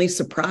pleasantly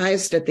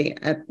surprised at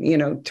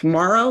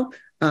tomorrow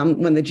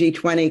when the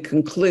G20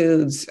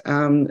 concludes.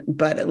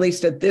 But at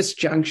least at this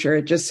juncture,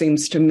 it just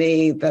seems to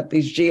me that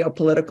these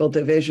geopolitical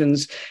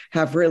divisions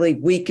have really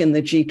weakened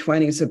the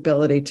G20's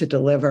ability to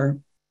deliver.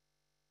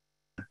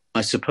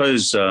 I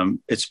suppose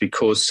it's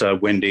because,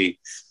 Wendy,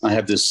 I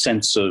have this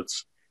sense of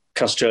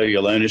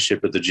custodial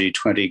ownership of the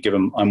G20,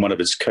 given I'm one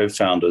of its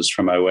co-founders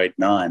from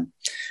 2008-09.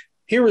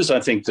 Here is, I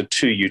think, the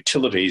two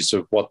utilities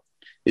of what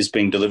is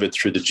being delivered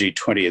through the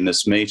G20 in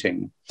this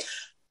meeting,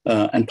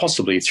 and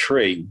possibly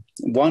three.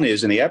 One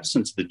is, in the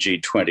absence of the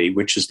G20,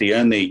 which is the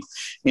only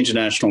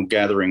international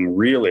gathering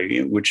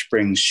really which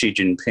brings Xi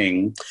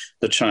Jinping,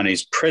 the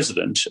Chinese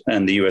president,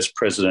 and the US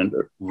president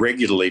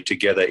regularly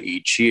together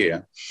each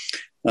year,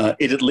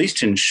 it at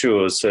least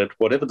ensures that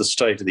whatever the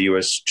state of the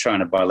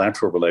US-China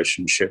bilateral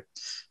relationship,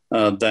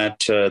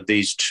 that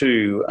these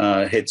two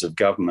heads of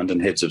government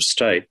and heads of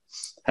state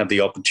have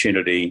the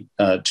opportunity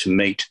to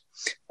meet,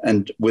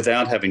 and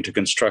without having to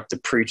construct the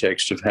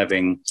pretext of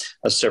having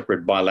a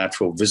separate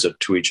bilateral visit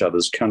to each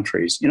other's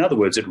countries. In other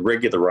words, it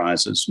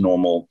regularizes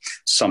normal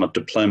summit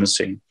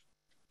diplomacy.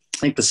 I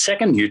think the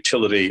second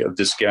utility of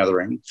this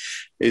gathering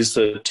is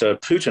that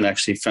Putin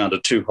actually found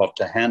it too hot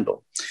to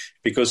handle,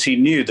 because he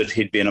knew that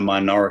he'd be in a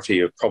minority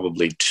of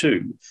probably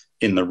two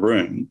in the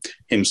room,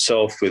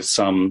 himself with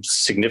some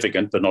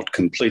significant but not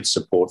complete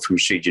support from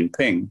Xi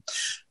Jinping.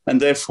 And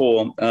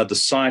therefore, the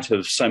sight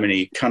of so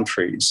many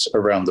countries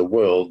around the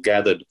world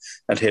gathered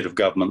at head of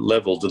government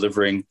level,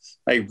 delivering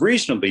a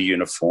reasonably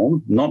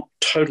uniform, not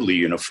totally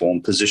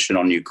uniform position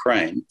on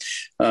Ukraine,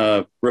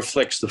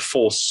 reflects the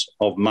force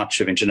of much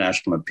of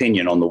international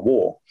opinion on the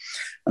war.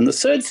 And the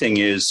third thing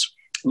is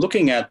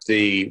looking at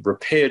the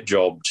repair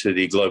job to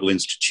the global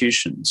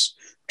institutions,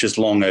 which is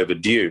long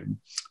overdue.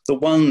 The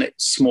one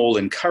small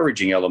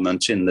encouraging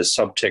element in the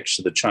subtext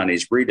of the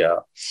Chinese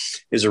readout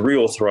is a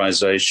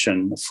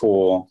reauthorization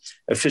for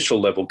official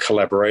level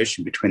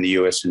collaboration between the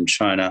US and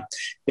China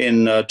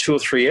in two or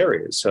three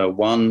areas.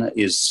 One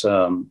is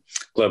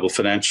global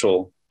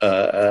financial,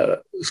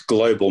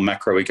 global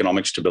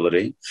macroeconomic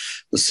stability.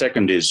 The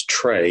second is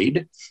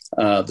trade.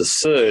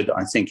 The third,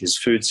 I think, is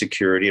food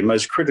security. And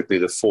most critically,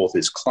 the fourth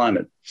is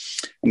climate.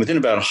 And within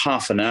about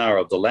half an hour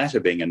of the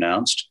latter being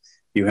announced,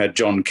 you had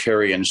John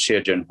Kerry and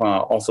Xie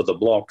Zhenhua off of the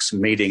blocks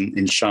meeting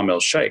in Sharm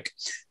el-Sheikh,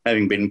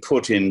 having been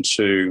put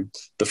into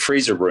the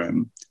freezer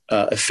room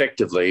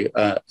effectively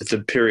at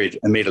the period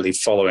immediately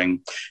following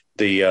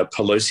the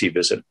Pelosi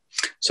visit.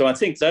 So I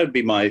think that would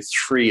be my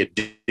three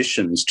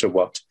additions to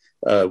what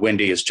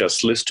Wendy has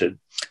just listed.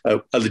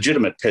 A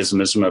legitimate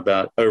pessimism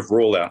about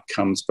overall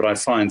outcomes, but I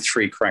find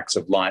three cracks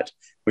of light,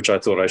 which I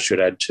thought I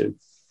should add to.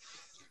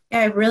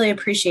 Yeah, I really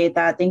appreciate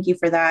that. Thank you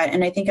for that.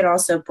 And I think it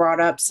also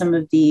brought up some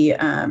of the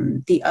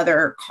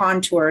other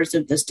contours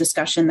of this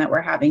discussion that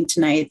we're having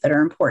tonight that are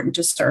important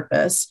to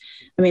surface.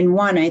 I mean,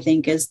 one, I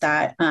think, is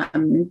that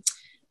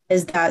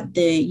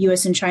the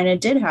U.S. and China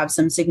did have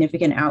some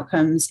significant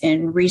outcomes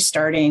in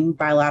restarting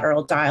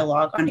bilateral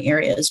dialogue on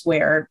areas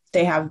where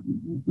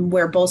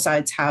both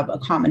sides have a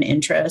common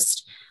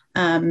interest.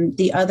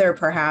 The other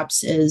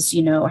perhaps is,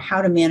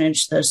 how to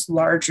manage this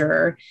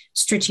larger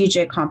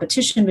strategic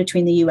competition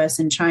between the U.S.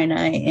 and China,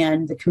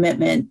 and the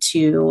commitment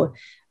to,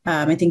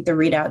 I think the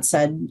readout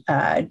said,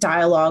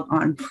 dialogue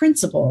on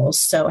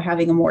principles. So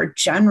having a more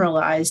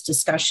generalized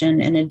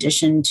discussion in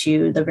addition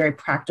to the very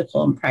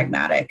practical and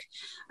pragmatic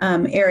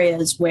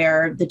areas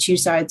where the two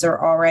sides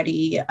are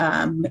already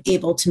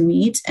able to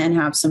meet and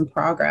have some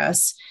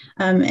progress.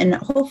 And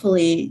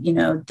hopefully,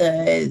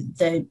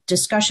 the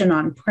discussion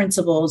on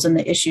principles and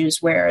the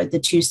issues where the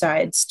two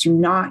sides do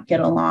not get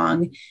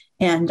along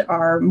and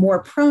are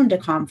more prone to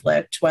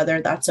conflict,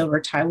 whether that's over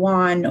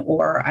Taiwan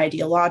or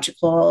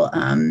ideological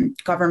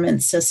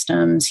government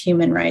systems,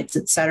 human rights,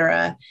 et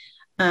cetera.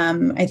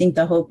 I think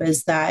the hope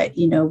is that,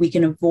 we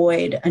can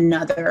avoid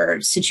another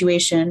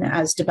situation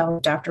as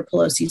developed after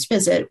Pelosi's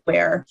visit,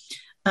 where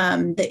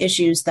the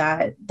issues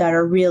that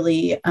are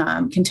really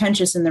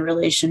contentious in the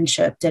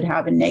relationship did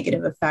have a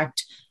negative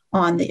effect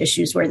on the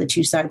issues where the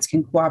two sides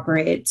can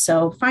cooperate.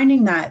 So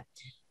finding that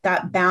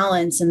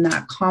balance and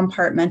that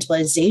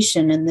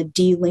compartmentalization and the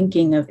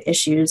delinking of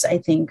issues, I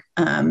think,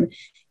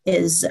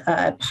 is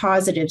a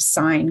positive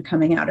sign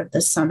coming out of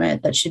the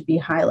summit that should be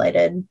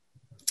highlighted.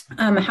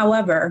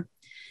 However,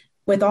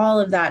 with all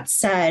of that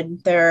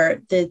said,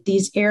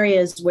 these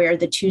areas where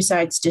the two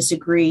sides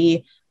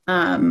disagree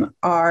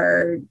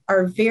are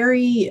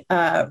very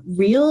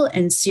real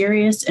and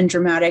serious and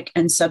dramatic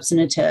and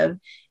substantive.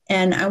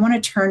 And I want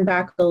to turn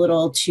back a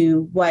little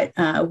to what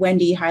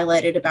Wendy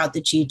highlighted about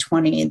the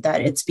G20,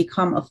 that it's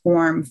become a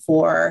forum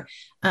for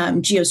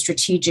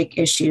geostrategic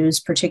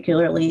issues,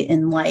 particularly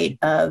in light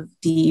of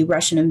the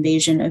Russian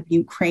invasion of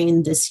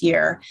Ukraine this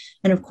year.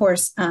 And of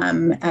course,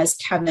 as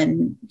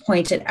Kevin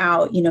pointed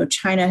out,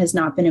 China has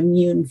not been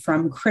immune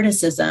from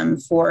criticism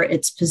for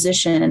its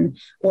position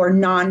or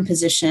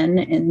non-position,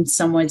 and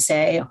some would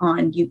say,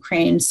 on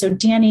Ukraine. So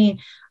Danny,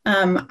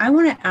 I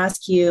want to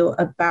ask you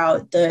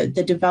about the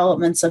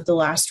developments of the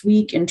last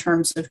week in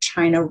terms of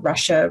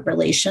China-Russia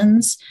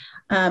relations.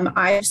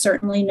 I've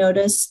certainly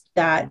noticed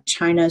that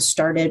China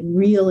started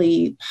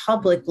really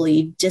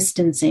publicly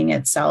distancing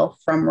itself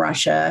from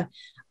Russia,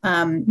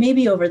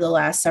 maybe over the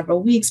last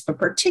several weeks, but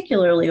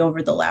particularly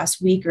over the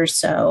last week or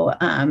so,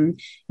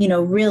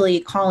 really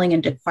calling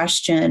into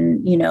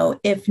question,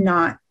 if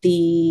not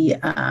the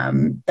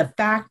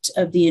fact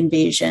of the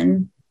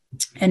invasion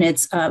and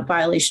its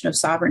violation of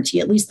sovereignty,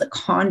 at least the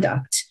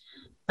conduct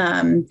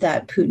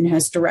that Putin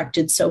has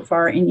directed so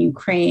far in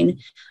Ukraine.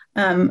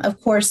 Of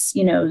course,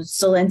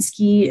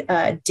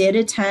 Zelensky did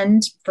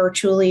attend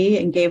virtually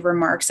and gave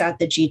remarks at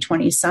the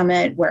G20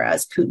 summit,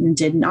 whereas Putin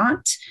did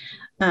not.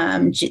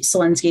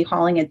 Zelensky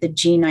calling it the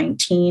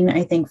G19,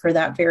 I think for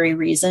that very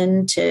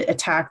reason, to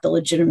attack the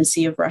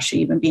legitimacy of Russia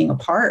even being a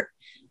part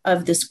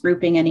of this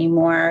grouping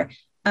anymore.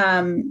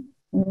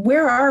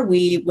 Where are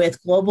we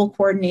with global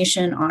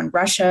coordination on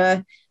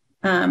Russia?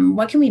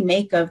 What can we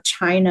make of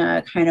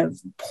China kind of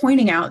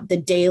pointing out the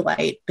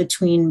daylight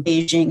between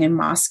Beijing and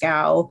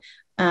Moscow?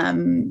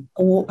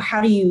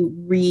 How do you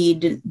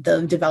read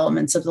the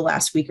developments of the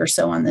last week or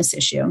so on this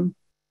issue?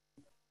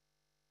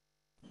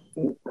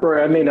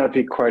 I may not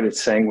be quite as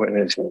sanguine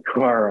as you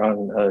are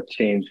on a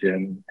change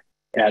in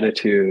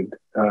attitude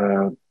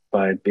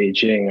by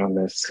Beijing on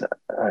this.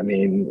 I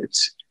mean,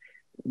 it's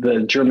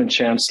the German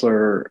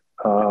chancellor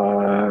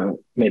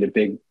made a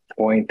big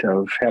point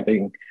of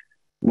having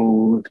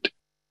moved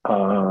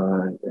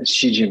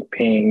Xi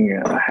Jinping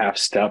a half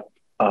step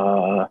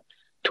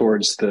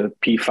towards the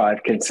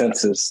P5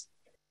 consensus.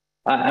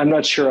 I'm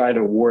not sure I'd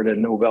award a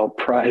Nobel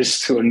Prize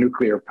to a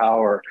nuclear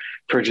power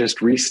for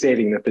just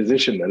restating the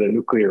position that a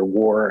nuclear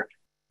war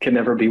can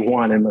never be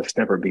won and must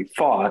never be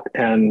fought.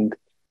 And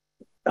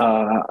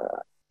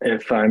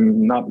if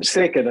I'm not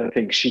mistaken, I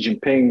think Xi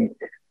Jinping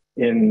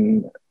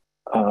in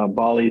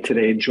Bali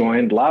today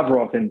joined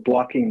Lavrov in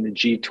blocking the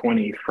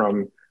G20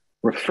 from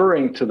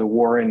referring to the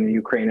war in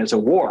Ukraine as a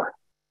war.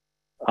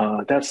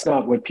 That's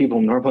not what people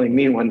normally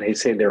mean when they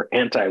say they're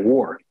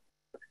anti-war.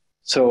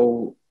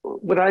 So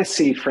what I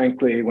see,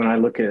 frankly, when I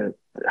look at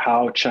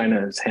how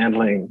China is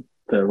handling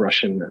the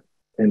Russian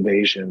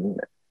invasion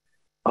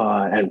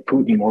and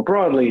Putin more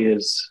broadly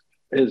is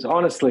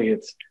honestly,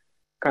 it's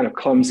kind of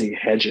clumsy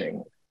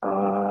hedging.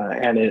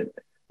 And it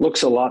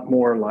looks a lot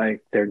more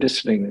like they're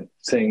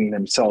distancing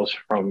themselves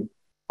from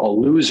a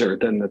loser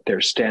than that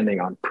they're standing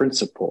on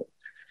principle.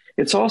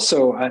 It's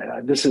also,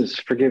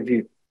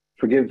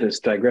 forgive this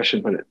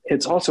digression, but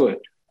it's also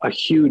a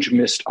huge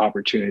missed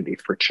opportunity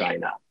for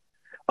China.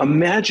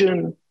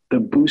 Imagine the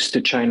boost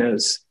to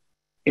China's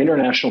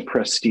international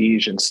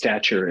prestige and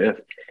stature if,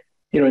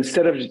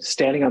 instead of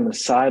standing on the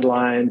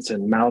sidelines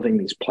and mouthing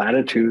these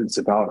platitudes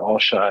about all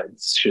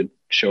sides should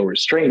show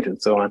restraint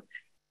and so on,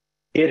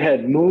 it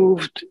had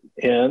moved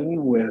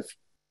in with,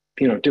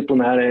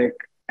 diplomatic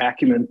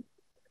acumen,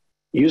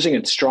 using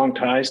its strong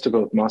ties to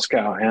both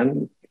Moscow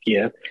and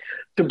Kiev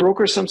to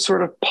broker some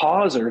sort of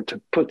pause or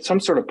to put some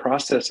sort of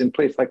process in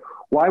place. Like,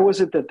 why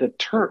was it that the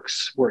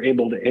Turks were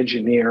able to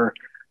engineer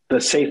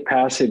the safe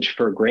passage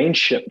for grain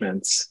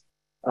shipments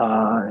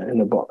in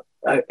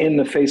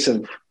the face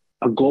of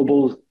a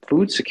global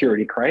food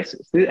security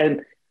crisis?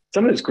 And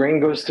some of this grain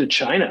goes to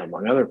China,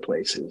 among other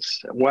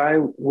places. Why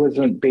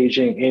wasn't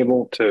Beijing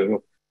able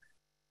to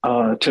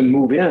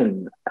move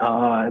in,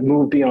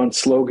 move beyond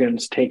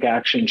slogans, take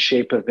action,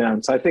 shape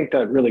events? I think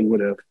that really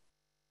would have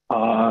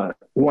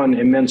won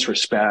immense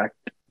respect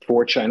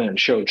for China and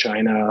showed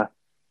China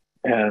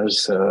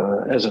as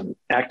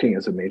acting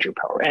as a major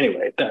power.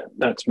 Anyway,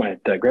 that's my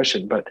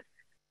digression. But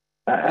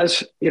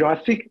as I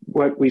think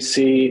what we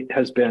see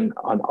has been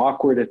an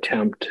awkward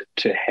attempt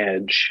to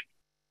hedge.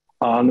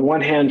 On the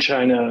one hand,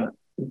 China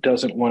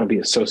doesn't want to be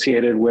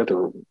associated with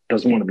or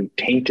doesn't want to be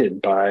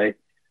tainted by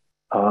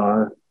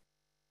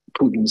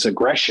Putin's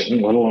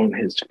aggression, let alone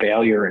his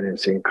failure and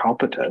his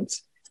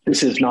incompetence.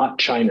 This is not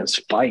China's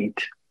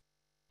fight.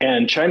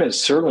 And China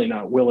is certainly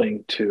not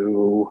willing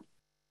to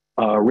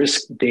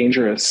risk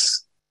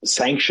dangerous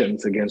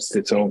sanctions against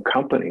its own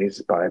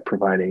companies by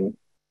providing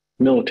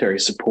military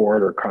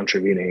support or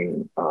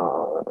contravening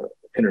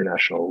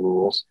international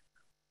rules.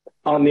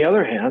 On the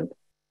other hand,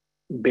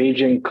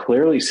 Beijing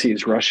clearly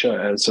sees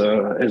Russia as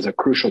a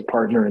crucial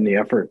partner in the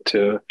effort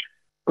to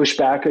push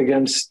back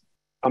against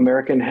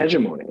American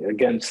hegemony,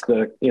 against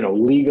the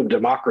League of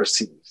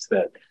Democracies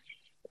that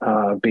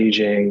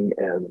Beijing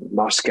and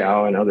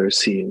Moscow and others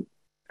see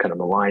kind of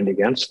aligned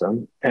against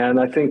them. And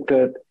I think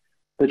that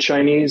the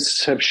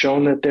Chinese have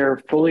shown that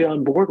they're fully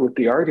on board with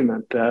the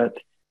argument that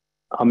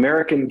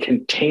American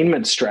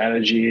containment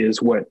strategy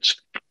is what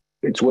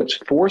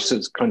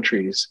forces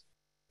countries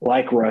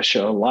like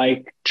Russia,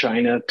 like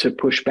China, to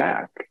push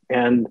back.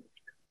 And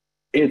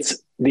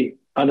it's an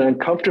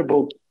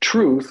uncomfortable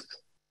truth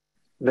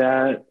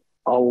that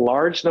a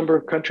large number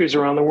of countries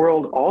around the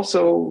world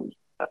also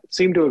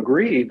seem to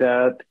agree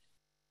that,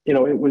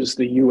 it was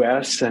the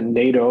US and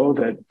NATO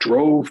that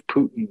drove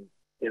Putin,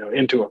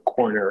 into a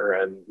corner,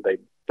 and they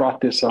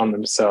brought this on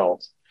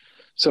themselves.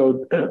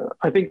 So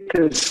I think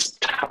this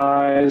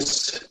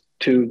ties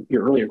to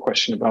your earlier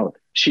question about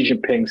Xi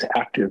Jinping's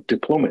active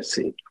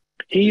diplomacy.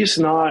 He's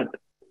not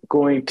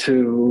going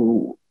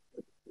to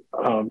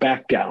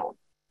back down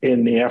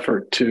in the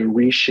effort to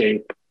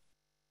reshape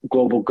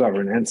global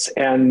governance.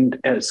 And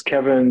as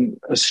Kevin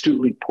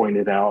astutely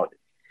pointed out,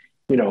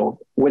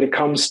 when it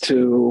comes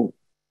to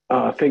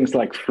things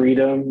like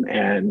freedom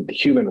and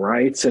human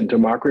rights and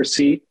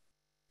democracy,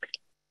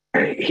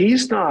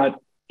 he's not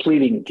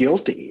pleading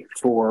guilty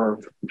for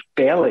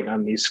failing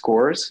on these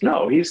scores.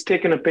 No, he's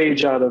taken a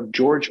page out of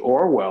George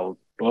Orwell's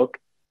book,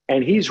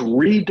 and he's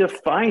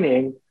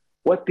redefining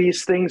what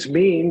these things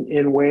mean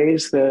in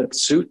ways that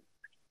suit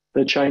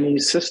the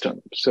Chinese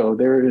system. So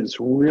there is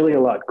really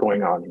a lot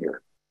going on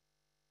here.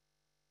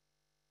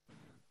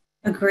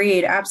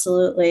 Agreed,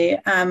 absolutely.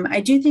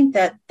 I do think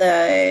that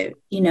the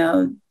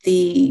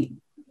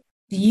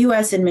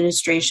U.S.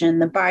 administration,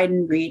 the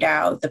Biden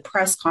readout, the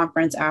press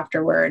conference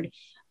afterward,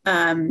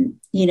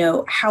 however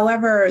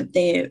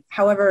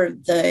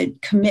the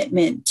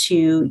commitment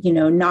to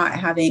not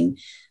having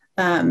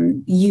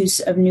use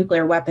of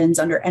nuclear weapons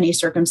under any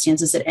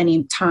circumstances at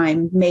any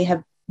time may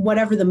have,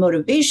 whatever the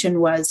motivation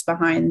was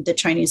behind the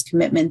Chinese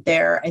commitment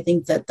there, I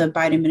think that the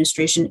Biden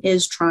administration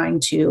is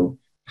trying to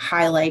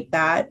highlight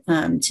that,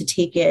 to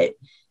take it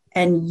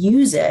and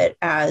use it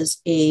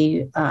as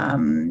a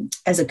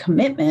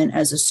commitment,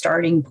 as a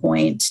starting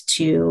point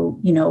to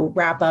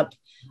wrap up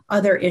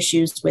other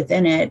issues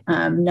within it,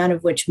 none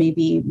of which may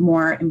be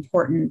more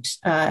important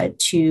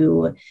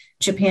to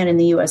Japan and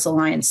the U.S.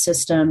 alliance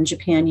system,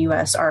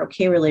 Japan-U.S. ROK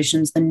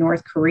relations than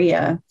North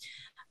Korea.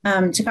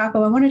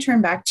 Takako, I want to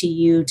turn back to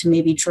you to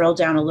maybe drill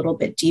down a little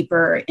bit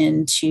deeper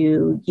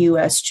into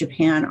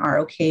U.S.-Japan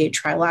ROK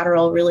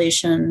trilateral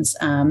relations.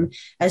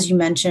 As you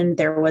mentioned,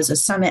 there was a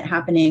summit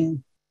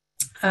happening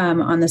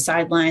on the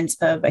sidelines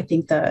of, I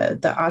think, the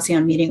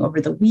ASEAN meeting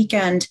over the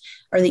weekend,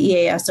 or the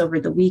EAS over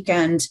the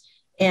weekend.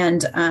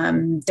 And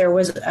there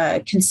was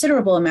a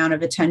considerable amount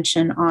of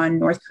attention on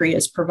North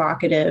Korea's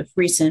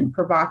recent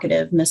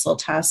provocative missile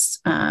tests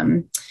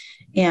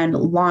and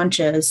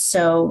launches.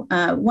 So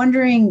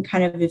wondering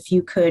kind of if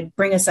you could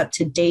bring us up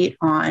to date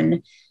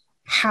on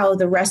how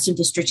the rest of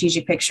the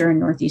strategic picture in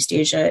Northeast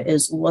Asia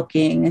is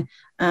looking.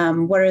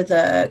 What are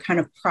the kind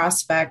of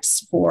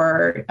prospects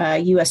for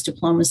U.S.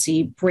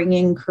 diplomacy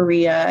bringing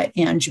Korea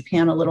and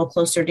Japan a little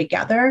closer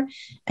together?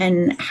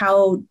 And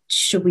how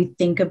should we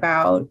think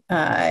about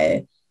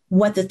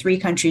what the three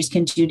countries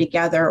can do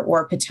together,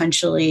 or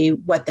potentially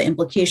what the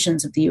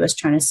implications of the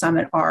U.S.-China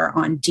summit are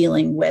on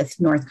dealing with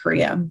North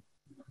Korea?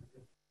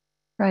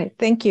 Right.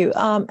 Thank you.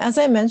 As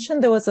I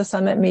mentioned, there was a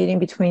summit meeting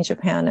between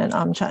Japan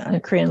and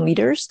China, Korean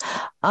leaders,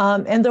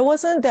 and there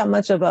wasn't that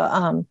much of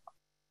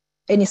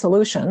any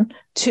solution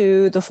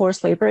to the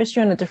forced labor issue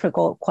and the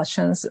difficult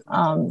questions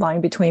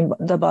lying between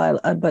by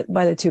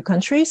the two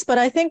countries. But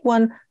I think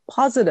one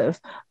positive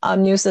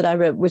news that I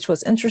read, which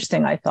was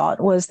interesting, I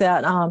thought, was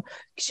that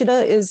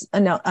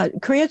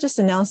Korea just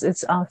announced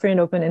its free and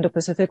open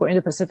Indo-Pacific, or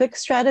Indo-Pacific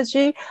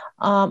strategy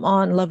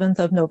on 11th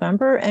of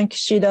November, and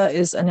Kishida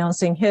is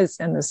announcing his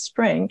in the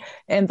spring,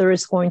 and there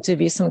is going to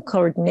be some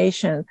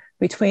coordination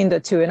between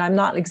the two. And I'm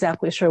not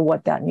exactly sure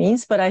what that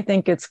means, but I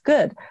think it's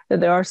good that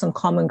there are some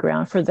common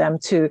ground for them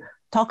to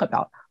talk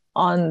about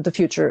on the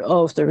future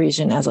of the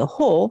region as a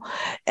whole.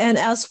 And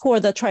as for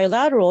the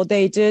trilateral,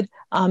 they did,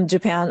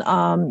 Japan,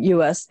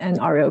 US, and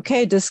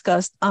ROK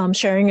discussed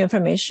sharing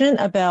information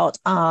about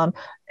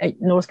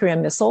North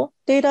Korean missile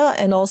data,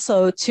 and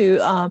also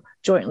to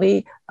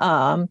jointly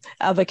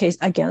advocate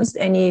against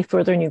any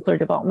further nuclear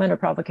development or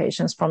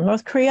provocations from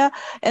North Korea.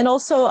 And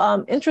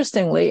also,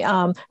 interestingly,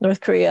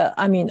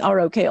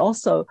 ROK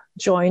also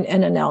joined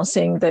in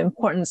announcing the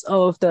importance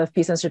of the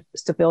peace and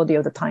stability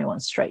of the Taiwan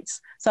Straits.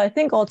 So I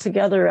think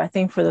altogether,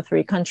 for the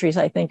three countries,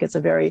 I think it's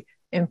a very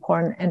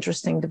important,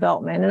 interesting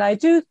development. And I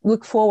do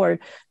look forward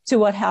to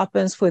what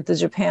happens with the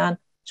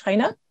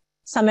Japan-China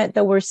summit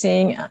that we're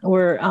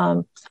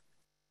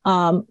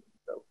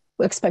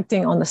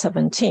expecting on the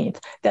 17th.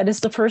 That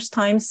is the first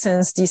time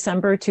since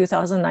December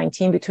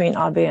 2019 between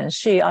Abe and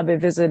Xi. Abe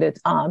visited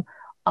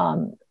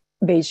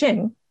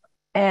Beijing,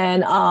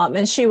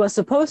 and Xi was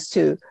supposed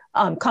to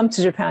come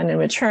to Japan and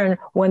return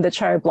when the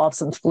cherry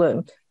blossoms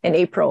bloom in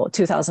April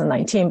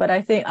 2019, but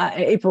I think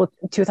April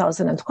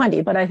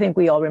 2020. But I think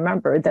we all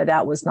remember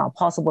that was not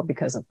possible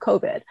because of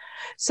COVID.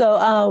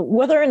 So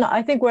whether or not,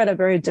 I think we're at a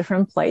very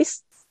different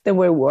place than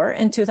we were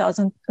in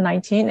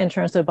 2019 in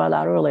terms of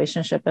bilateral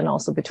relationship and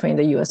also between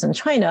the U.S. and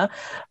China.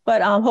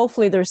 But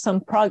hopefully there's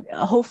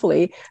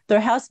hopefully there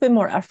has been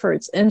more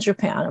efforts in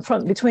Japan,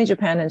 between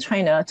Japan and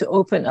China, to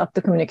open up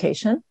the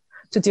communication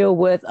to deal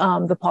with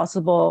the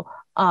possible,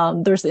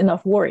 there's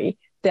enough worry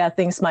that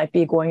things might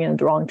be going in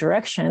the wrong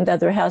direction,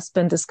 that there has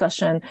been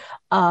discussion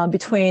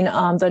between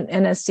the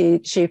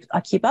NSC chief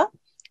Akiba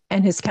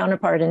and his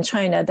counterpart in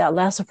China that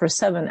lasted for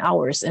 7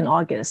 hours in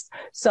August.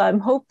 So I'm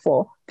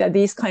hopeful that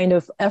these kind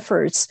of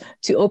efforts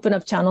to open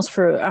up channels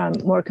for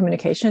more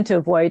communication to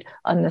avoid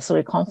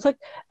unnecessary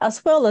conflict,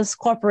 as well as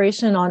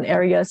cooperation on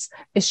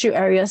issue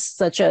areas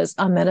such as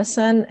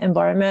medicine,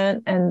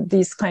 environment, and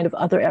these kind of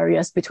other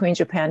areas between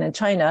Japan and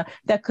China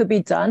that could be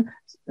done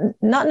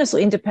not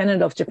necessarily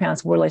independent of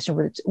Japan's relation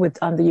with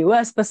the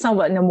U.S., but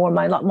somewhat in a more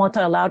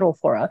multilateral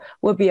fora,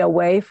 would be a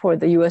way for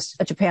the U.S.,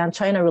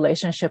 Japan-China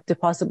relationship to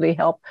possibly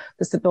help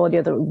the stability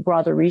of the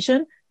broader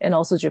region and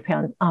also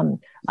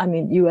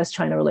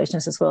U.S.-China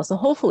relations as well. So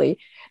hopefully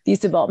these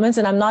developments,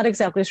 and I'm not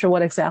exactly sure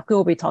what exactly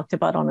will be talked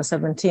about on the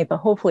 17th, but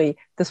hopefully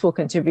this will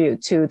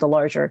contribute to the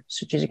larger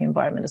strategic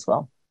environment as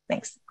well.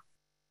 Thanks.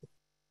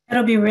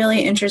 It'll be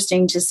really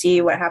interesting to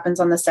see what happens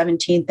on the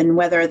 17th and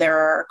whether there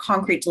are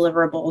concrete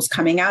deliverables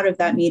coming out of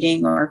that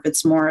meeting, or if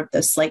it's more of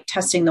this like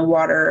testing the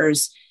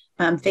waters,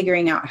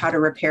 figuring out how to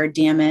repair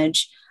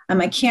damage.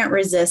 I can't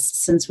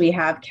resist, since we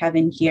have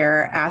Kevin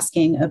here,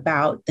 asking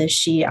about the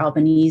Xi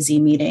Albanese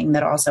meeting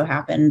that also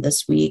happened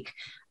this week.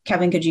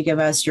 Kevin, could you give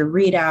us your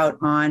readout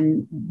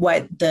on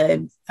what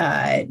the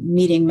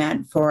meeting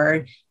meant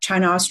for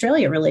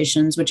China-Australia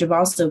relations, which have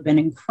also been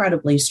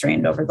incredibly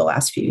strained over the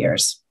last few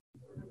years?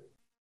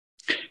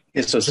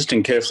 Yes, I was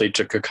listening carefully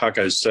to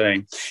Takako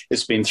saying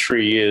it's been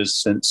 3 years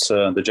since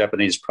the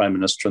Japanese Prime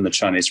Minister and the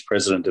Chinese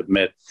President have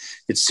met.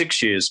 It's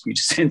 6 years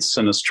since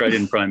an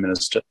Australian Prime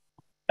Minister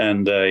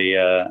and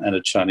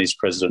a Chinese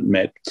President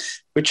met,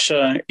 which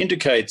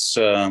indicates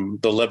the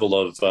level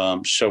of,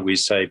 shall we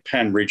say,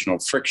 pan-regional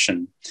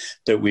friction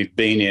that we've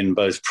been in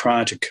both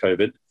prior to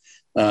COVID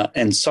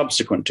and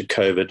subsequent to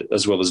COVID,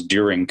 as well as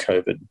during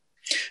COVID.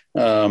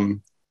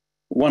 One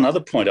other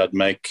point I'd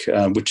make,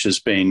 which has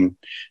been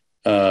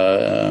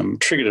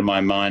triggered in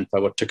my mind by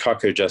what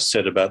Takako just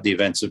said about the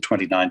events of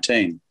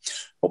 2019.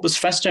 What was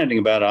fascinating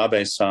about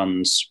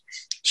Abe-san's,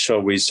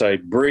 shall we say,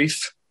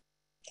 brief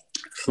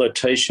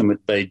flirtation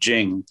with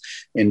Beijing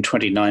in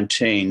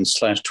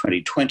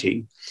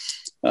 2019/2020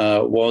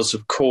 was,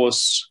 of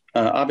course,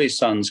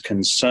 Abe-san's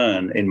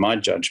concern, in my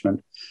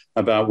judgment,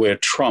 about where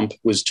Trump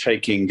was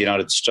taking the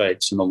United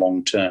States in the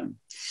long term.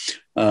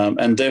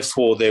 And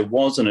therefore, there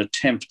was an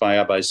attempt by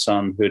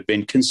Abe-san, who had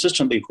been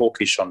consistently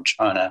hawkish on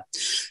China,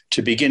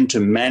 to begin to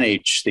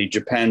manage the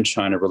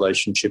Japan-China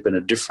relationship in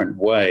a different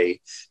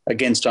way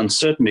against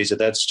uncertainties at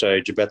that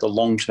stage about the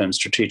long-term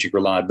strategic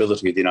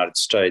reliability of the United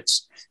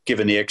States,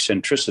 given the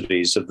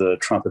eccentricities of the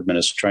Trump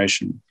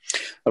administration.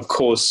 Of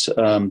course,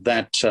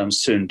 that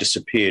soon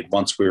disappeared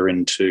once we were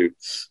into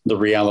the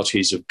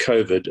realities of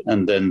COVID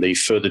and then the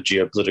further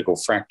geopolitical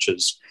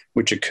fractures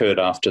which occurred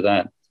after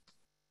that.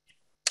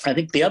 I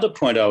think the other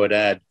point I would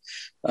add,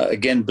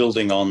 again,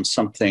 building on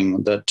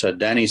something that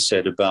Danny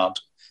said about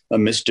a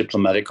missed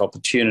diplomatic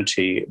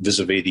opportunity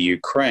vis-a-vis the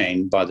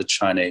Ukraine by the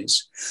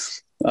Chinese,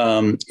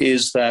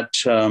 is that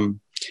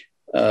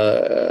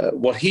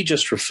what he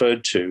just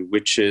referred to,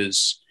 which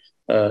is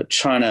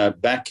China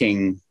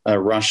backing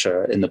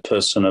Russia in the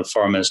person of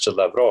Foreign Minister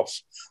Lavrov,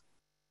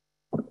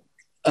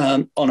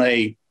 on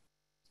a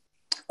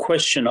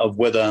question of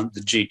whether the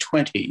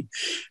G20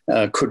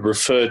 could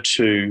refer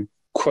to,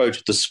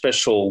 quote, the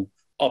special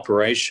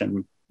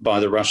operation by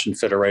the Russian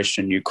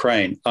Federation in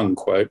Ukraine,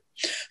 unquote,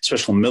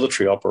 special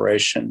military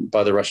operation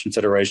by the Russian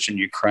Federation in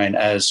Ukraine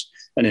as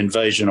an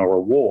invasion or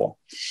a war.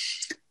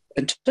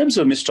 In terms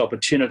of a missed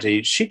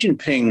opportunity, Xi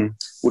Jinping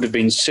would have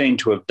been seen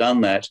to have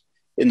done that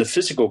in the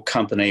physical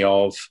company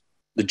of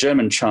the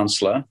German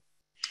Chancellor,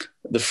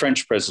 the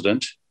French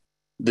President,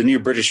 the new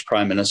British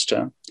Prime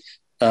Minister,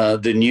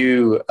 the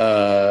new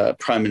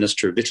Prime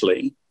Minister of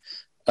Italy,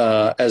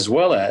 as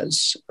well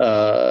as,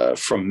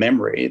 from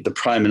memory, the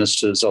prime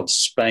ministers of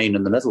Spain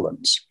and the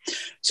Netherlands.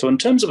 So in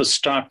terms of a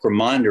stark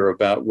reminder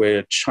about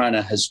where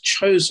China has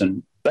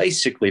chosen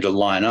basically to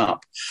line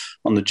up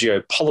on the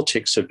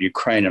geopolitics of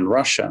Ukraine and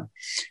Russia,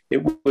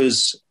 it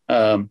was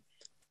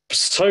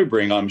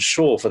sobering, I'm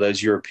sure, for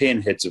those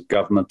European heads of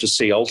government to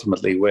see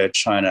ultimately where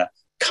China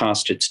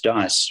cast its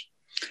dice.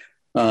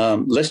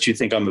 Lest you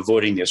think I'm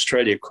avoiding the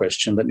Australia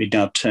question, let me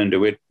now turn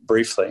to it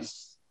briefly.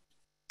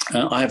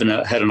 I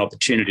haven't had an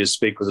opportunity to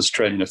speak with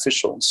Australian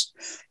officials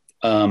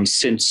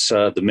since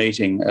the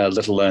meeting,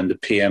 let alone the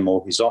PM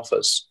or his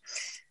office.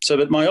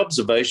 But my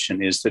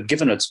observation is that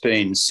given it's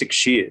been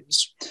 6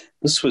 years,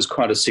 this was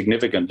quite a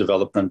significant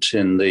development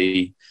in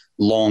the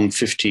long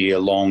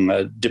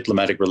 50-year-long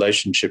diplomatic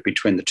relationship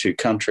between the two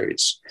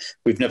countries.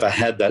 We've never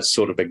had that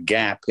sort of a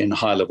gap in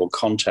high-level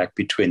contact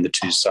between the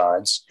two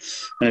sides.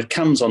 And it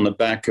comes on the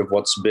back of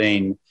what's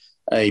been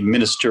a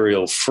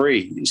ministerial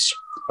freeze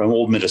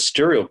all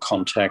ministerial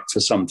contact for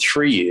some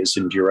 3 years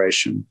in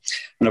duration.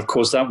 And of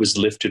course, that was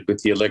lifted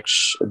with the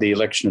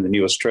election of the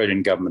new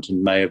Australian government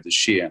in May of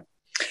this year.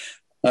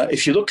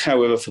 If you look,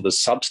 however, for the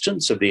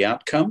substance of the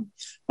outcome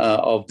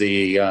of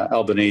the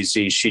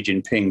Albanese-Xi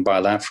Jinping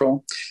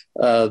bilateral,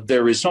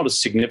 there is not a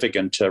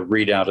significant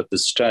readout at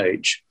this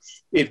stage.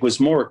 It was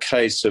more a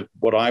case of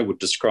what I would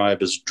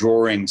describe as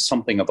drawing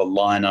something of a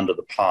line under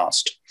the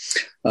past.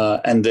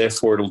 And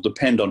therefore, it'll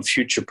depend on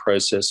future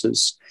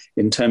processes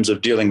in terms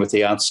of dealing with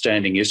the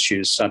outstanding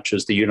issues, such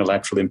as the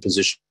unilateral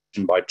imposition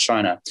by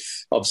China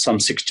of some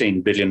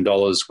 $16 billion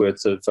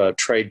worth of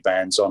trade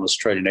bans on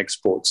Australian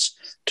exports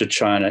to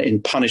China in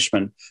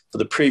punishment for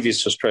the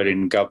previous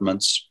Australian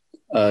government's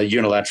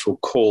unilateral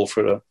call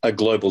for a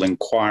global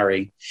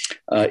inquiry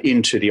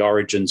into the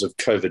origins of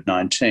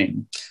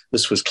COVID-19.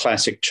 This was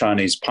classic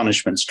Chinese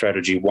punishment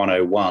strategy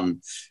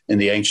 101 in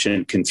the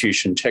ancient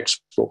Confucian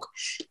textbook.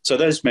 So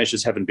those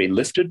measures haven't been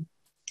lifted.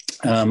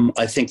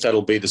 I think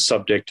that'll be the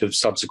subject of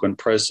subsequent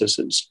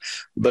processes.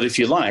 But if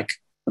you like,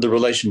 the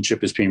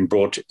relationship has been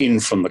brought in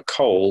from the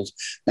cold,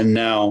 and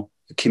now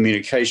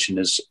communication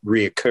is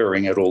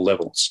reoccurring at all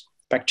levels.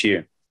 Back to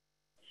you.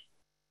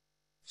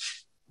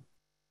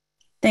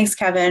 Thanks,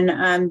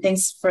 Kevin.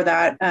 Thanks for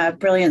that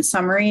brilliant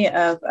summary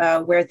of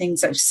where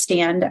things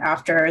stand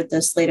after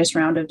this latest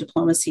round of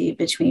diplomacy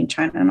between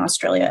China and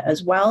Australia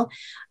as well.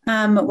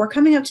 We're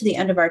coming up to the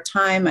end of our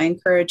time. I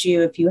encourage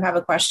you, if you have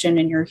a question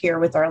and you're here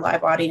with our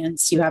live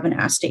audience, you haven't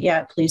asked it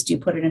yet, please do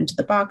put it into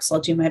the box. I'll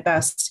do my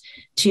best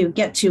to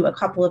get to a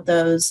couple of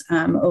those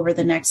over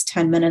the next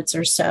 10 minutes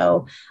or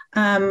so.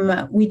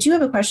 We do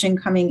have a question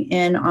coming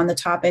in on the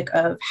topic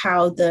of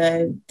how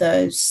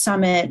the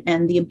summit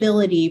and the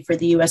ability for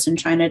the U.S. and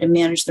China to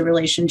manage the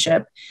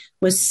relationship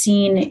was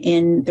seen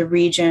in the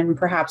region,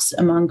 perhaps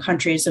among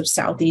countries of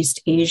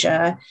Southeast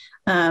Asia.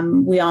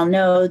 We all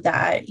know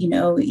that,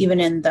 even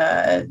in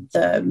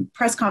the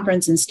press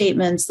conference and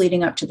statements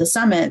leading up to the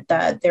summit,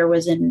 that there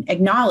was an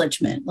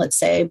acknowledgement, let's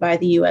say, by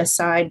the U.S.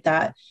 side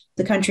that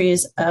the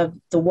countries of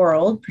the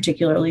world,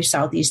 particularly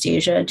Southeast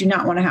Asia, do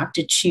not want to have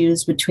to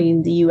choose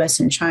between the U.S.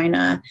 and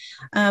China.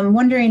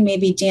 Wondering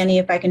maybe, Danny,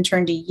 if I can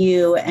turn to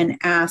you and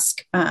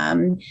ask,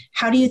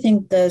 how do you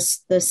think the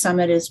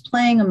summit is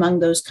playing among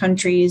those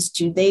countries?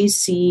 Do they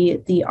see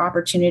the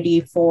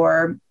opportunity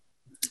for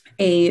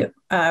a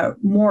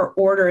more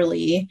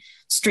orderly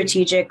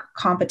strategic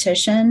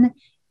competition?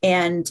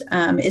 And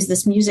is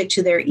this music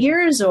to their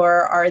ears,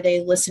 or are they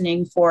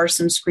listening for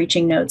some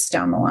screeching notes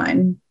down the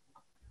line?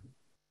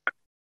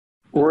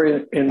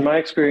 Rorry, in my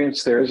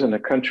experience, there isn't a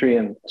country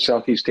in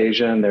Southeast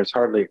Asia, and there's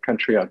hardly a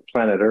country on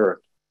planet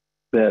Earth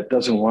that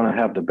doesn't want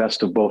to have the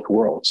best of both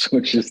worlds,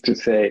 which is to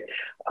say,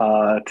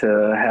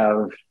 to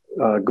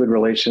have good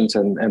relations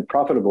and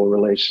profitable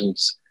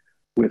relations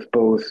with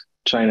both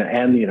China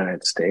and the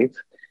United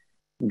States.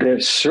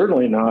 There's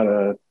certainly not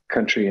a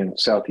country in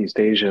Southeast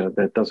Asia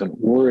that doesn't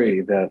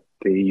worry that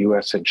the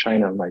U.S. and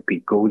China might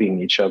be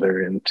goading each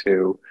other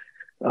into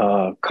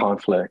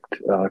conflict,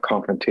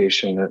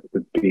 confrontation that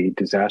would be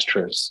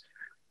disastrous,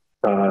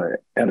 at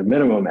a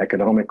minimum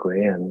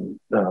economically, and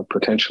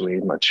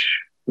potentially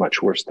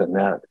much worse than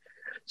that.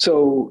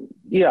 So,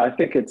 yeah, I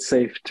think it's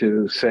safe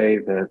to say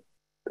that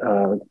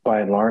by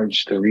and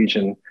large, the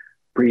region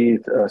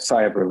breathed a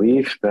sigh of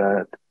relief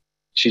that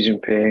Xi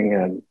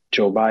Jinping and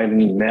Joe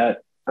Biden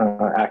met,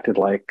 acted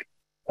like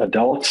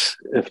adults,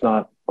 if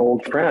not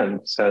old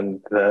friends, and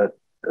that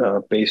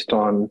based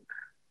on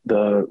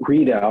the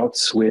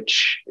readouts,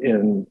 which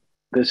in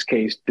this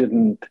case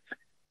didn't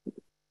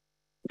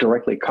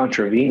directly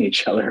contravene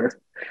each other,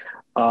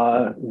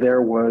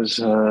 there was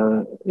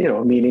a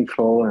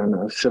meaningful and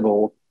a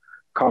civil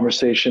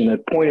conversation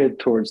that pointed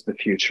towards the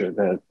future,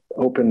 that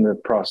opened the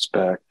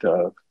prospect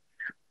of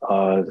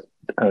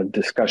a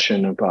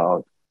discussion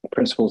about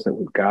principles that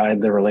would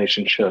guide the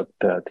relationship,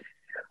 that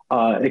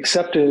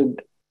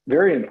accepted,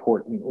 very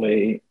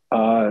importantly,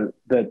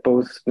 that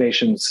both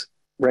nations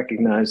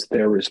recognize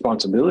their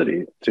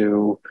responsibility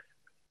to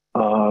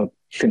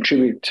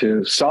contribute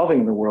to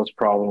solving the world's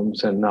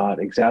problems and not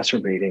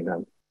exacerbating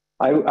them.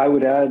 I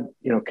would add,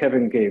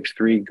 Kevin gave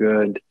 3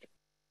 good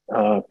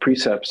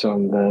precepts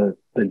on the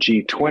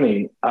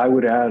G20. I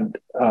would add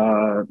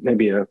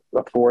maybe a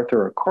fourth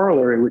or a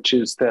corollary, which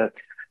is that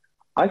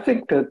I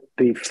think that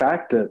the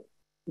fact that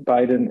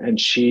Biden and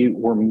Xi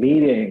were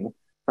meeting,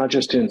 not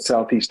just in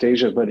Southeast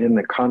Asia, but in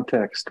the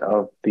context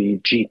of the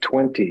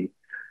G20,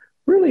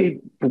 really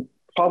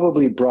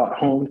probably brought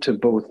home to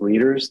both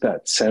leaders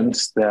that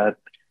sense that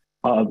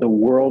the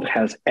world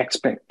has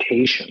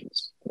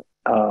expectations,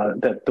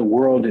 that the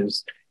world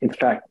is, in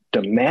fact,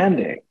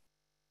 demanding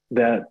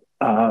that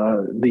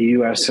the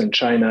U.S. and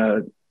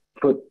China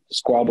put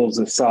squabbles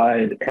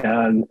aside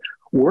and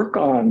work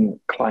on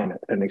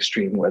climate and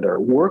extreme weather,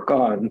 work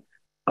on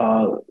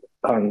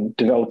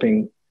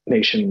developing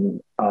nation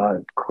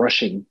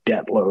crushing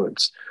debt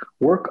loads,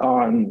 work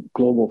on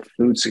global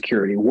food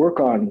security, work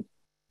on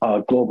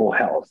global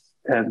health.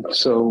 And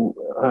so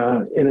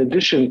in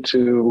addition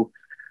to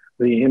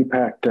the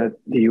impact that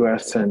the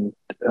U.S. and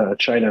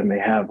China may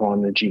have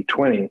on the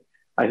G20,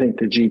 I think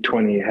the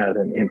G20 had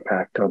an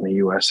impact on the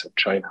U.S. and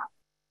China.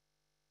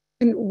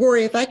 And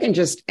Rorry, if I can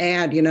just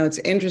add, it's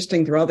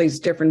interesting through all these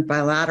different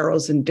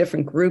bilaterals and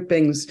different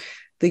groupings,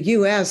 the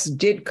U.S.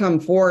 did come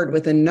forward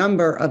with a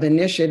number of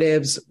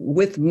initiatives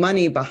with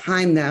money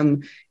behind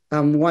them.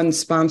 One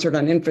sponsored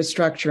on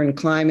infrastructure and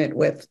climate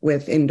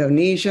with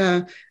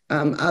Indonesia,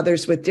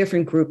 others with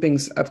different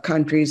groupings of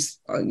countries,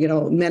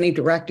 many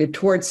directed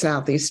towards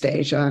Southeast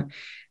Asia.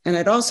 And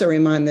I'd also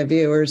remind the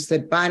viewers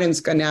that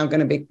Biden's now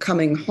going to be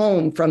coming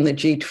home from the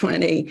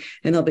G20,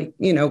 and he'll be,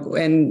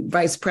 and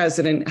Vice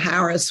President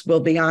Harris will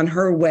be on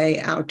her way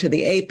out to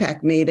the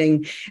APEC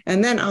meeting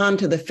and then on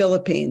to the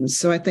Philippines.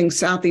 So I think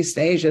Southeast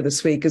Asia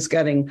this week is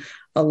getting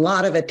a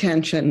lot of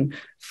attention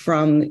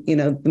from,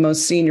 the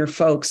most senior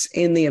folks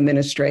in the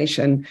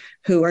administration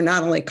who are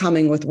not only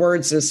coming with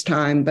words this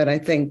time, but I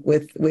think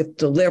with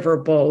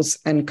deliverables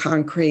and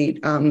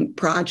concrete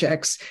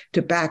projects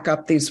to back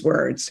up these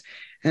words.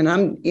 And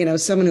I'm,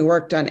 someone who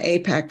worked on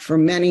APEC for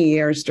many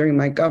years during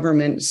my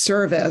government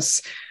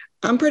service.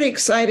 I'm pretty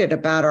excited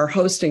about our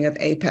hosting of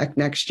APEC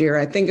next year.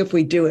 I think if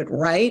we do it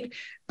right,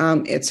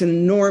 it's an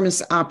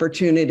enormous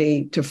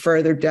opportunity to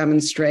further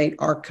demonstrate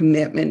our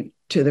commitment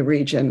to the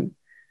region.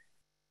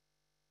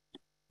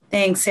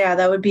 Thanks. Yeah,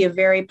 that would be a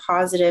very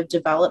positive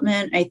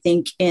development, I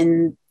think,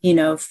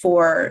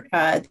 for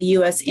the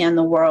U.S. and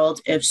the world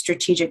if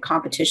strategic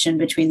competition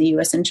between the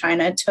U.S. and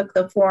China took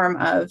the form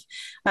of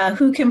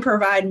who can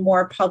provide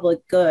more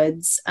public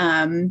goods.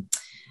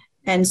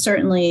 And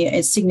certainly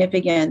it's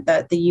significant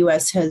that the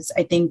U.S. has,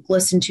 I think,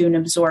 listened to and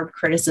absorbed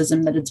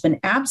criticism that it's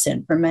been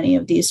absent from many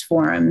of these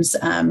forums,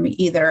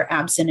 either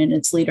absent in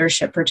its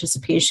leadership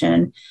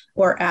participation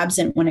or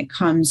absent when it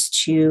comes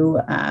to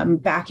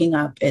backing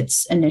up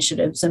its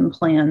initiatives and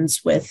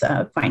plans with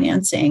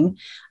financing.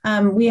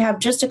 We have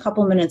just a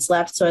couple minutes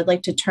left, so I'd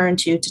like to turn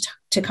to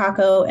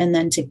Takako and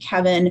then to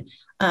Kevin.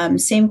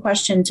 Same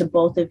question to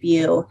both of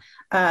you.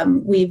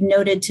 We've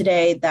noted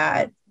today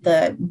that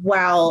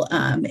while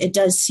it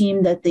does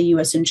seem that the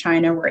U.S. and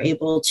China were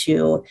able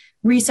to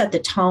reset the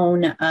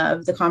tone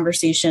of the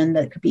conversation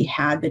that could be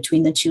had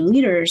between the two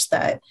leaders,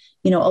 that,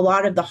 a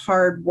lot of the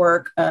hard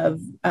work of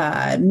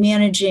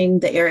managing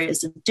the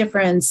areas of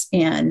difference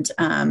and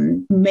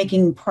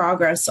making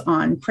progress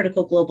on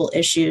critical global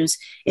issues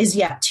is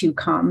yet to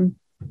come.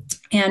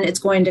 And it's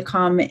going to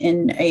come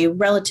in a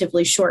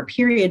relatively short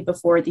period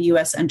before the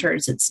U.S.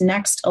 enters its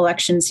next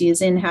election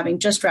season, having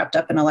just wrapped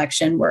up an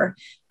election. We're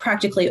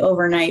practically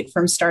overnight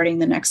from starting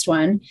the next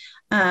one.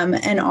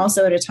 And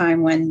also at a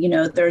time when,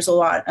 there's a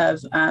lot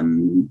of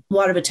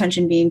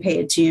attention being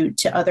paid to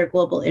other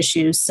global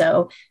issues.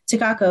 So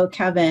Takako,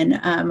 Kevin,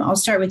 I'll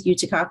start with you,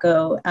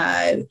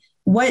 Takako.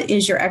 What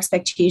is your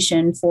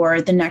expectation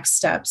for the next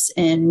steps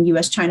in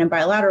U.S.-China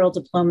bilateral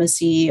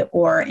diplomacy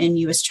or in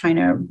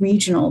U.S.-China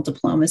regional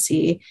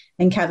diplomacy?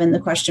 And Kevin, the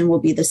question will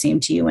be the same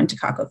to you when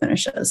Takako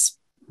finishes.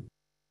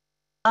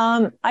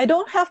 I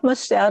don't have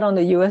much to add on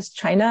the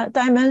U.S.-China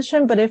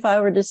dimension, but if I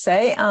were to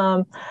say,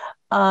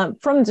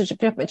 from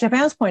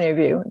Japan's point of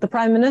view, the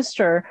Prime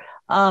Minister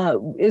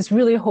is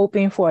really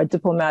hoping for a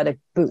diplomatic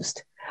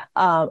boost,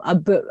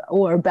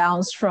 or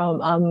bounce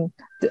from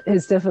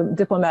his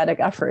diplomatic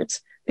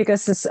efforts,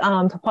 because his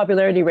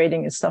popularity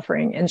rating is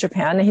suffering in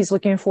Japan, and he's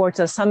looking forward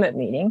to a summit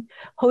meeting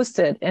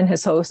hosted in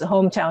his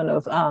hometown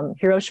of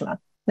Hiroshima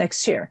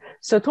next year.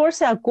 So towards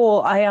that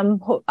goal, I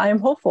am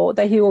hopeful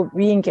that he will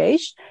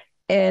re-engage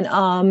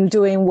in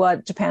doing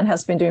what Japan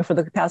has been doing for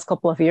the past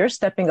couple of years,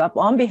 stepping up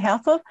on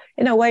behalf of,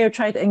 in a way, of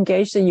trying to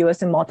engage the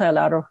U.S. in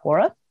multilateral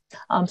fora,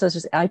 such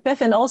as IPEF,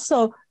 and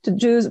also to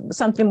do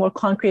something more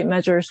concrete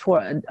measures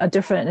for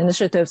different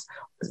initiatives,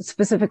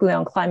 specifically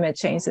on climate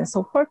change and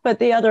so forth. But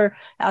the other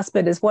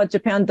aspect is what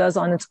Japan does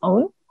on its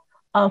own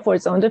for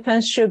its own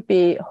defense should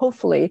be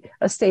hopefully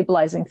a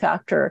stabilizing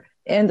factor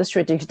in the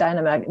strategic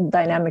dynamic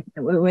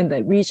in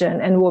the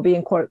region, and will be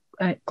in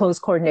close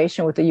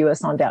coordination with the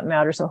U.S. on that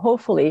matter. So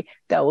hopefully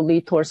that will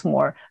lead towards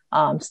more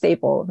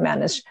stable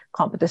managed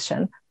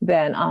competition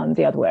than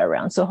the other way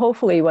around. So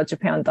hopefully what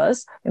Japan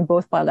does in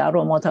both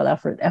bilateral and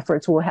multilateral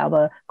efforts will have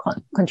a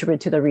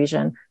contribute to the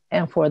region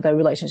and for the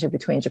relationship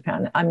between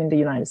the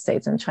United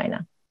States and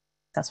China.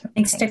 That's right.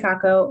 Thanks,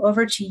 Takako.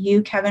 Over to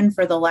you, Kevin,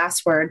 for the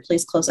last word.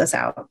 Please close us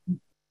out.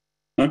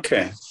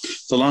 Okay.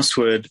 The last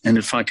word, and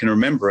if I can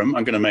remember them,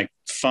 I'm going to make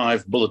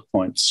 5 bullet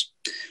points.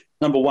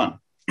 Number 1,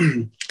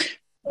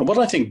 what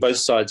I think both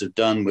sides have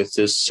done with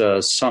this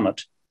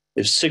summit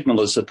is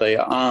signal us that they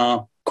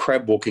are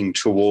crab walking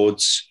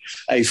towards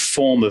a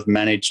form of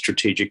managed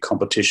strategic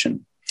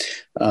competition,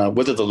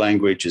 whether the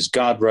language is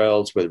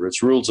guardrails, whether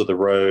it's rules of the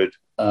road,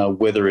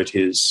 whether it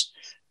is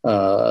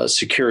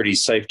security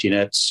safety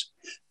nets,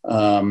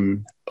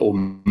 or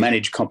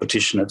managed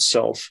competition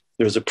itself.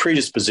 There is a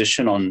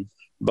predisposition on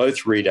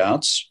both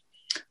readouts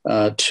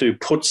to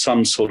put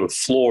some sort of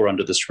floor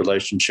under this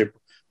relationship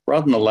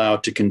rather than allow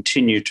it to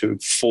continue to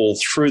fall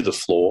through the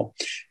floor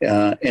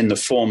in the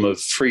form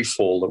of free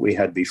fall that we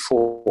had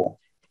before.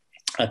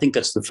 I think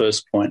that's the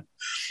first point.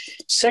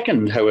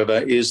 Second, however,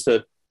 is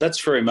that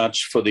that's very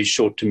much for the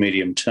short to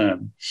medium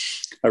term.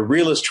 A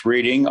realist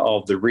reading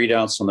of the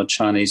readouts on the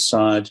Chinese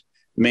side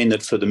mean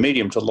that for the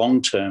medium to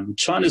long term,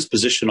 China's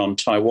position on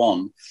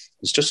Taiwan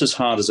is just as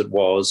hard as it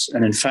was,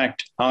 and in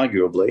fact,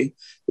 arguably,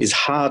 is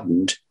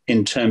hardened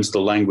in terms of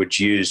the language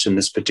used in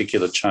this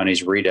particular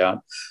Chinese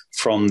readout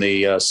from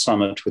the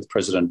summit with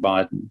President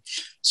Biden.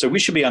 So we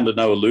should be under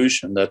no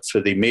illusion that for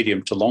the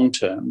medium to long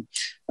term,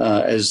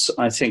 as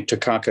I think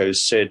Takako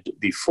said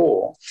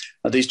before,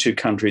 these two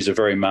countries are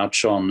very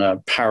much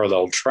on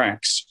parallel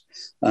tracks,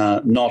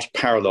 not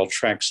parallel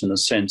tracks in the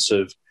sense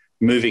of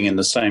moving in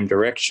the same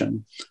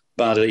direction,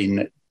 but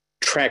in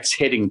tracks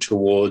heading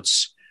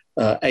towards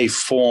a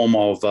form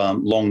of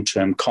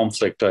long-term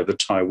conflict over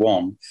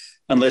Taiwan,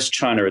 unless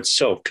China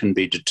itself can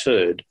be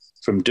deterred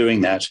from doing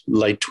that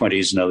late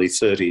 20s and early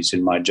 30s,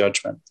 in my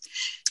judgment.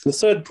 The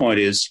third point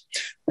is,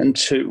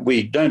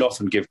 we don't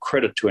often give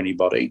credit to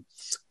anybody,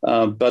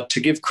 but to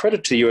give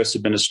credit to the US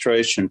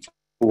administration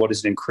for what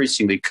is an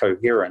increasingly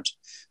coherent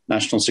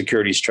national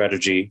security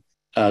strategy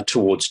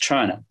towards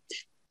China.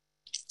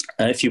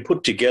 If you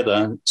put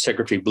together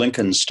Secretary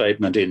Blinken's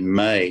statement in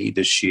May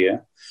this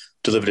year,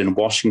 delivered in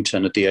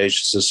Washington at the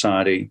Asia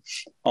Society,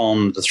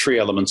 on the three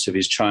elements of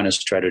his China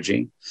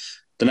strategy,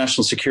 the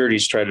national security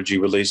strategy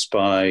released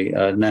by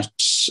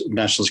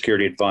National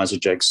Security Advisor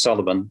Jake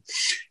Sullivan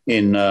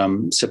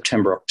in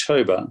September,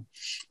 October,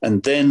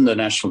 and then the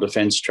national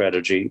defense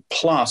strategy,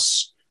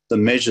 plus the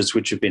measures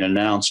which have been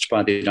announced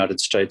by the United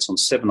States on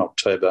 7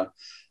 October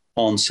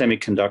on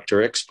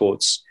semiconductor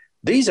exports,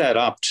 these add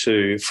up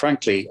to,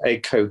 frankly, a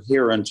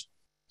coherent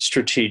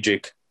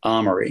strategic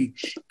armory.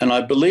 And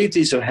I believe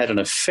these have had an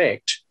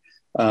effect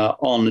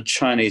on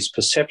Chinese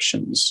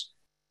perceptions,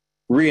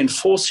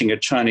 reinforcing a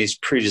Chinese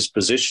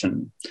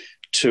predisposition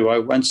to, I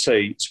won't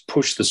say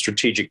push the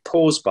strategic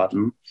pause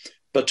button,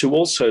 but to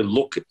also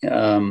look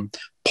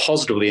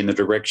positively in the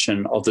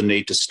direction of the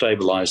need to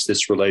stabilize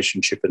this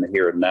relationship in the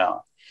here and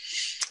now.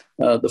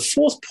 The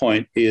fourth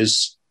point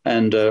is,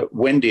 and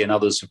Wendy and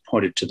others have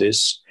pointed to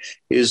this,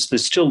 is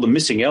there's still the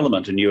missing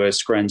element in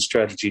US grand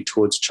strategy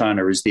towards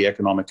China is the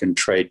economic and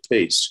trade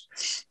piece.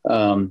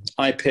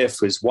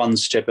 IPEF is one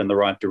step in the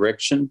right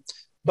direction,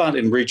 but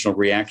in regional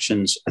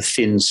reactions, a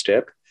thin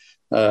step.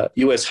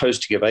 US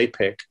hosting of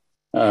APEC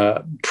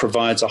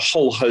provides a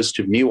whole host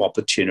of new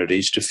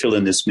opportunities to fill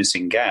in this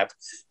missing gap,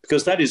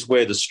 because that is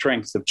where the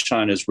strength of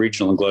China's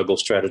regional and global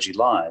strategy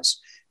lies,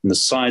 in the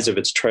size of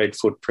its trade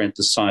footprint,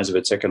 the size of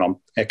its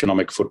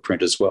economic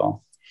footprint as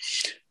well.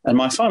 And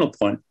my final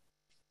point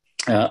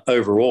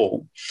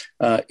overall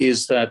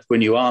is that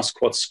when you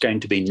ask what's going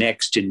to be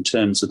next in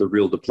terms of the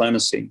real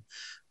diplomacy,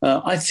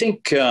 I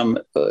think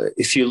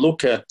if you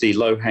look at the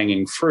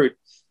low-hanging fruit,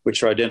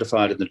 which are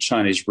identified in the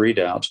Chinese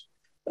readout,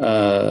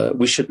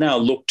 we should now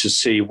look to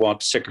see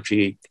what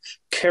Secretary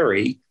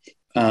Kerry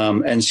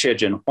and Xie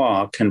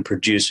Jianhua can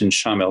produce in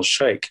Sharm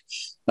el-Sheikh,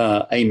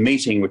 a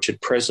meeting which at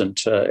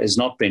present has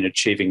not been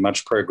achieving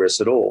much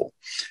progress at all,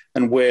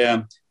 and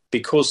where,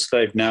 because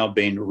they've now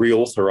been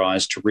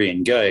reauthorized to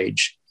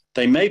re-engage,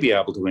 they may be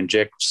able to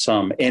inject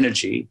some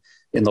energy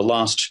in the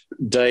last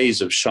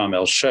days of Sharm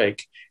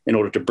el-Sheikh in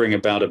order to bring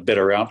about a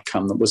better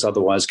outcome that was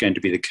otherwise going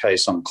to be the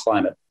case on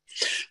climate.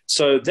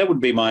 So that would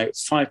be my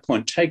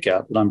 5-point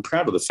takeout, and I'm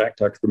proud of the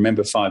fact I could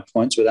remember 5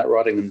 points without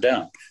writing them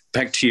down.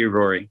 Back to you,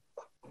 Rorry.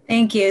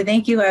 Thank you.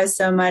 Thank you guys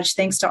so much.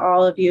 Thanks to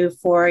all of you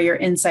for your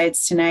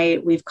insights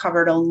tonight. We've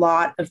covered a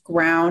lot of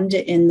ground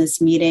in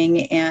this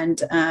meeting,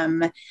 and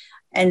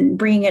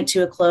bringing it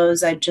to a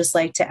close, I'd just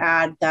like to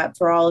add that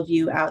for all of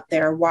you out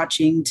there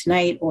watching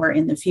tonight or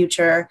in the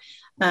future,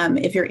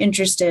 if you're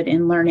interested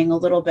in learning a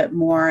little bit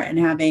more and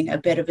having a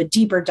bit of a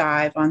deeper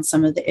dive on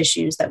some of the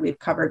issues that we've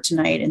covered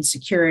tonight in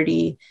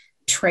security,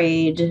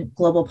 trade,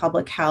 global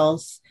public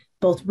health,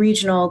 both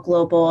regional,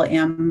 global,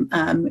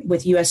 and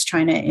with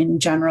US-China in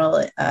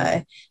general,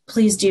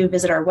 please do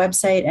visit our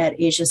website at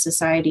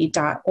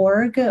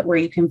asiasociety.org, where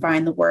you can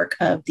find the work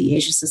of the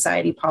Asia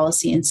Society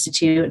Policy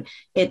Institute,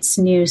 its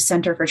new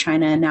Center for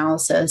China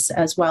Analysis,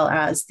 as well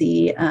as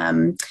the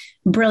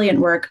brilliant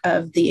work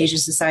of the Asia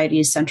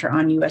Society's Center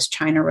on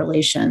US-China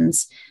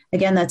Relations.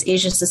 Again, that's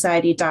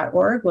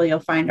asiasociety.org, where you'll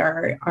find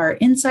our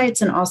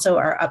insights and also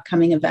our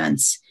upcoming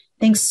events.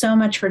 Thanks so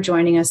much for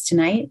joining us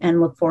tonight,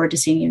 and look forward to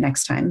seeing you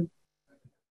next time.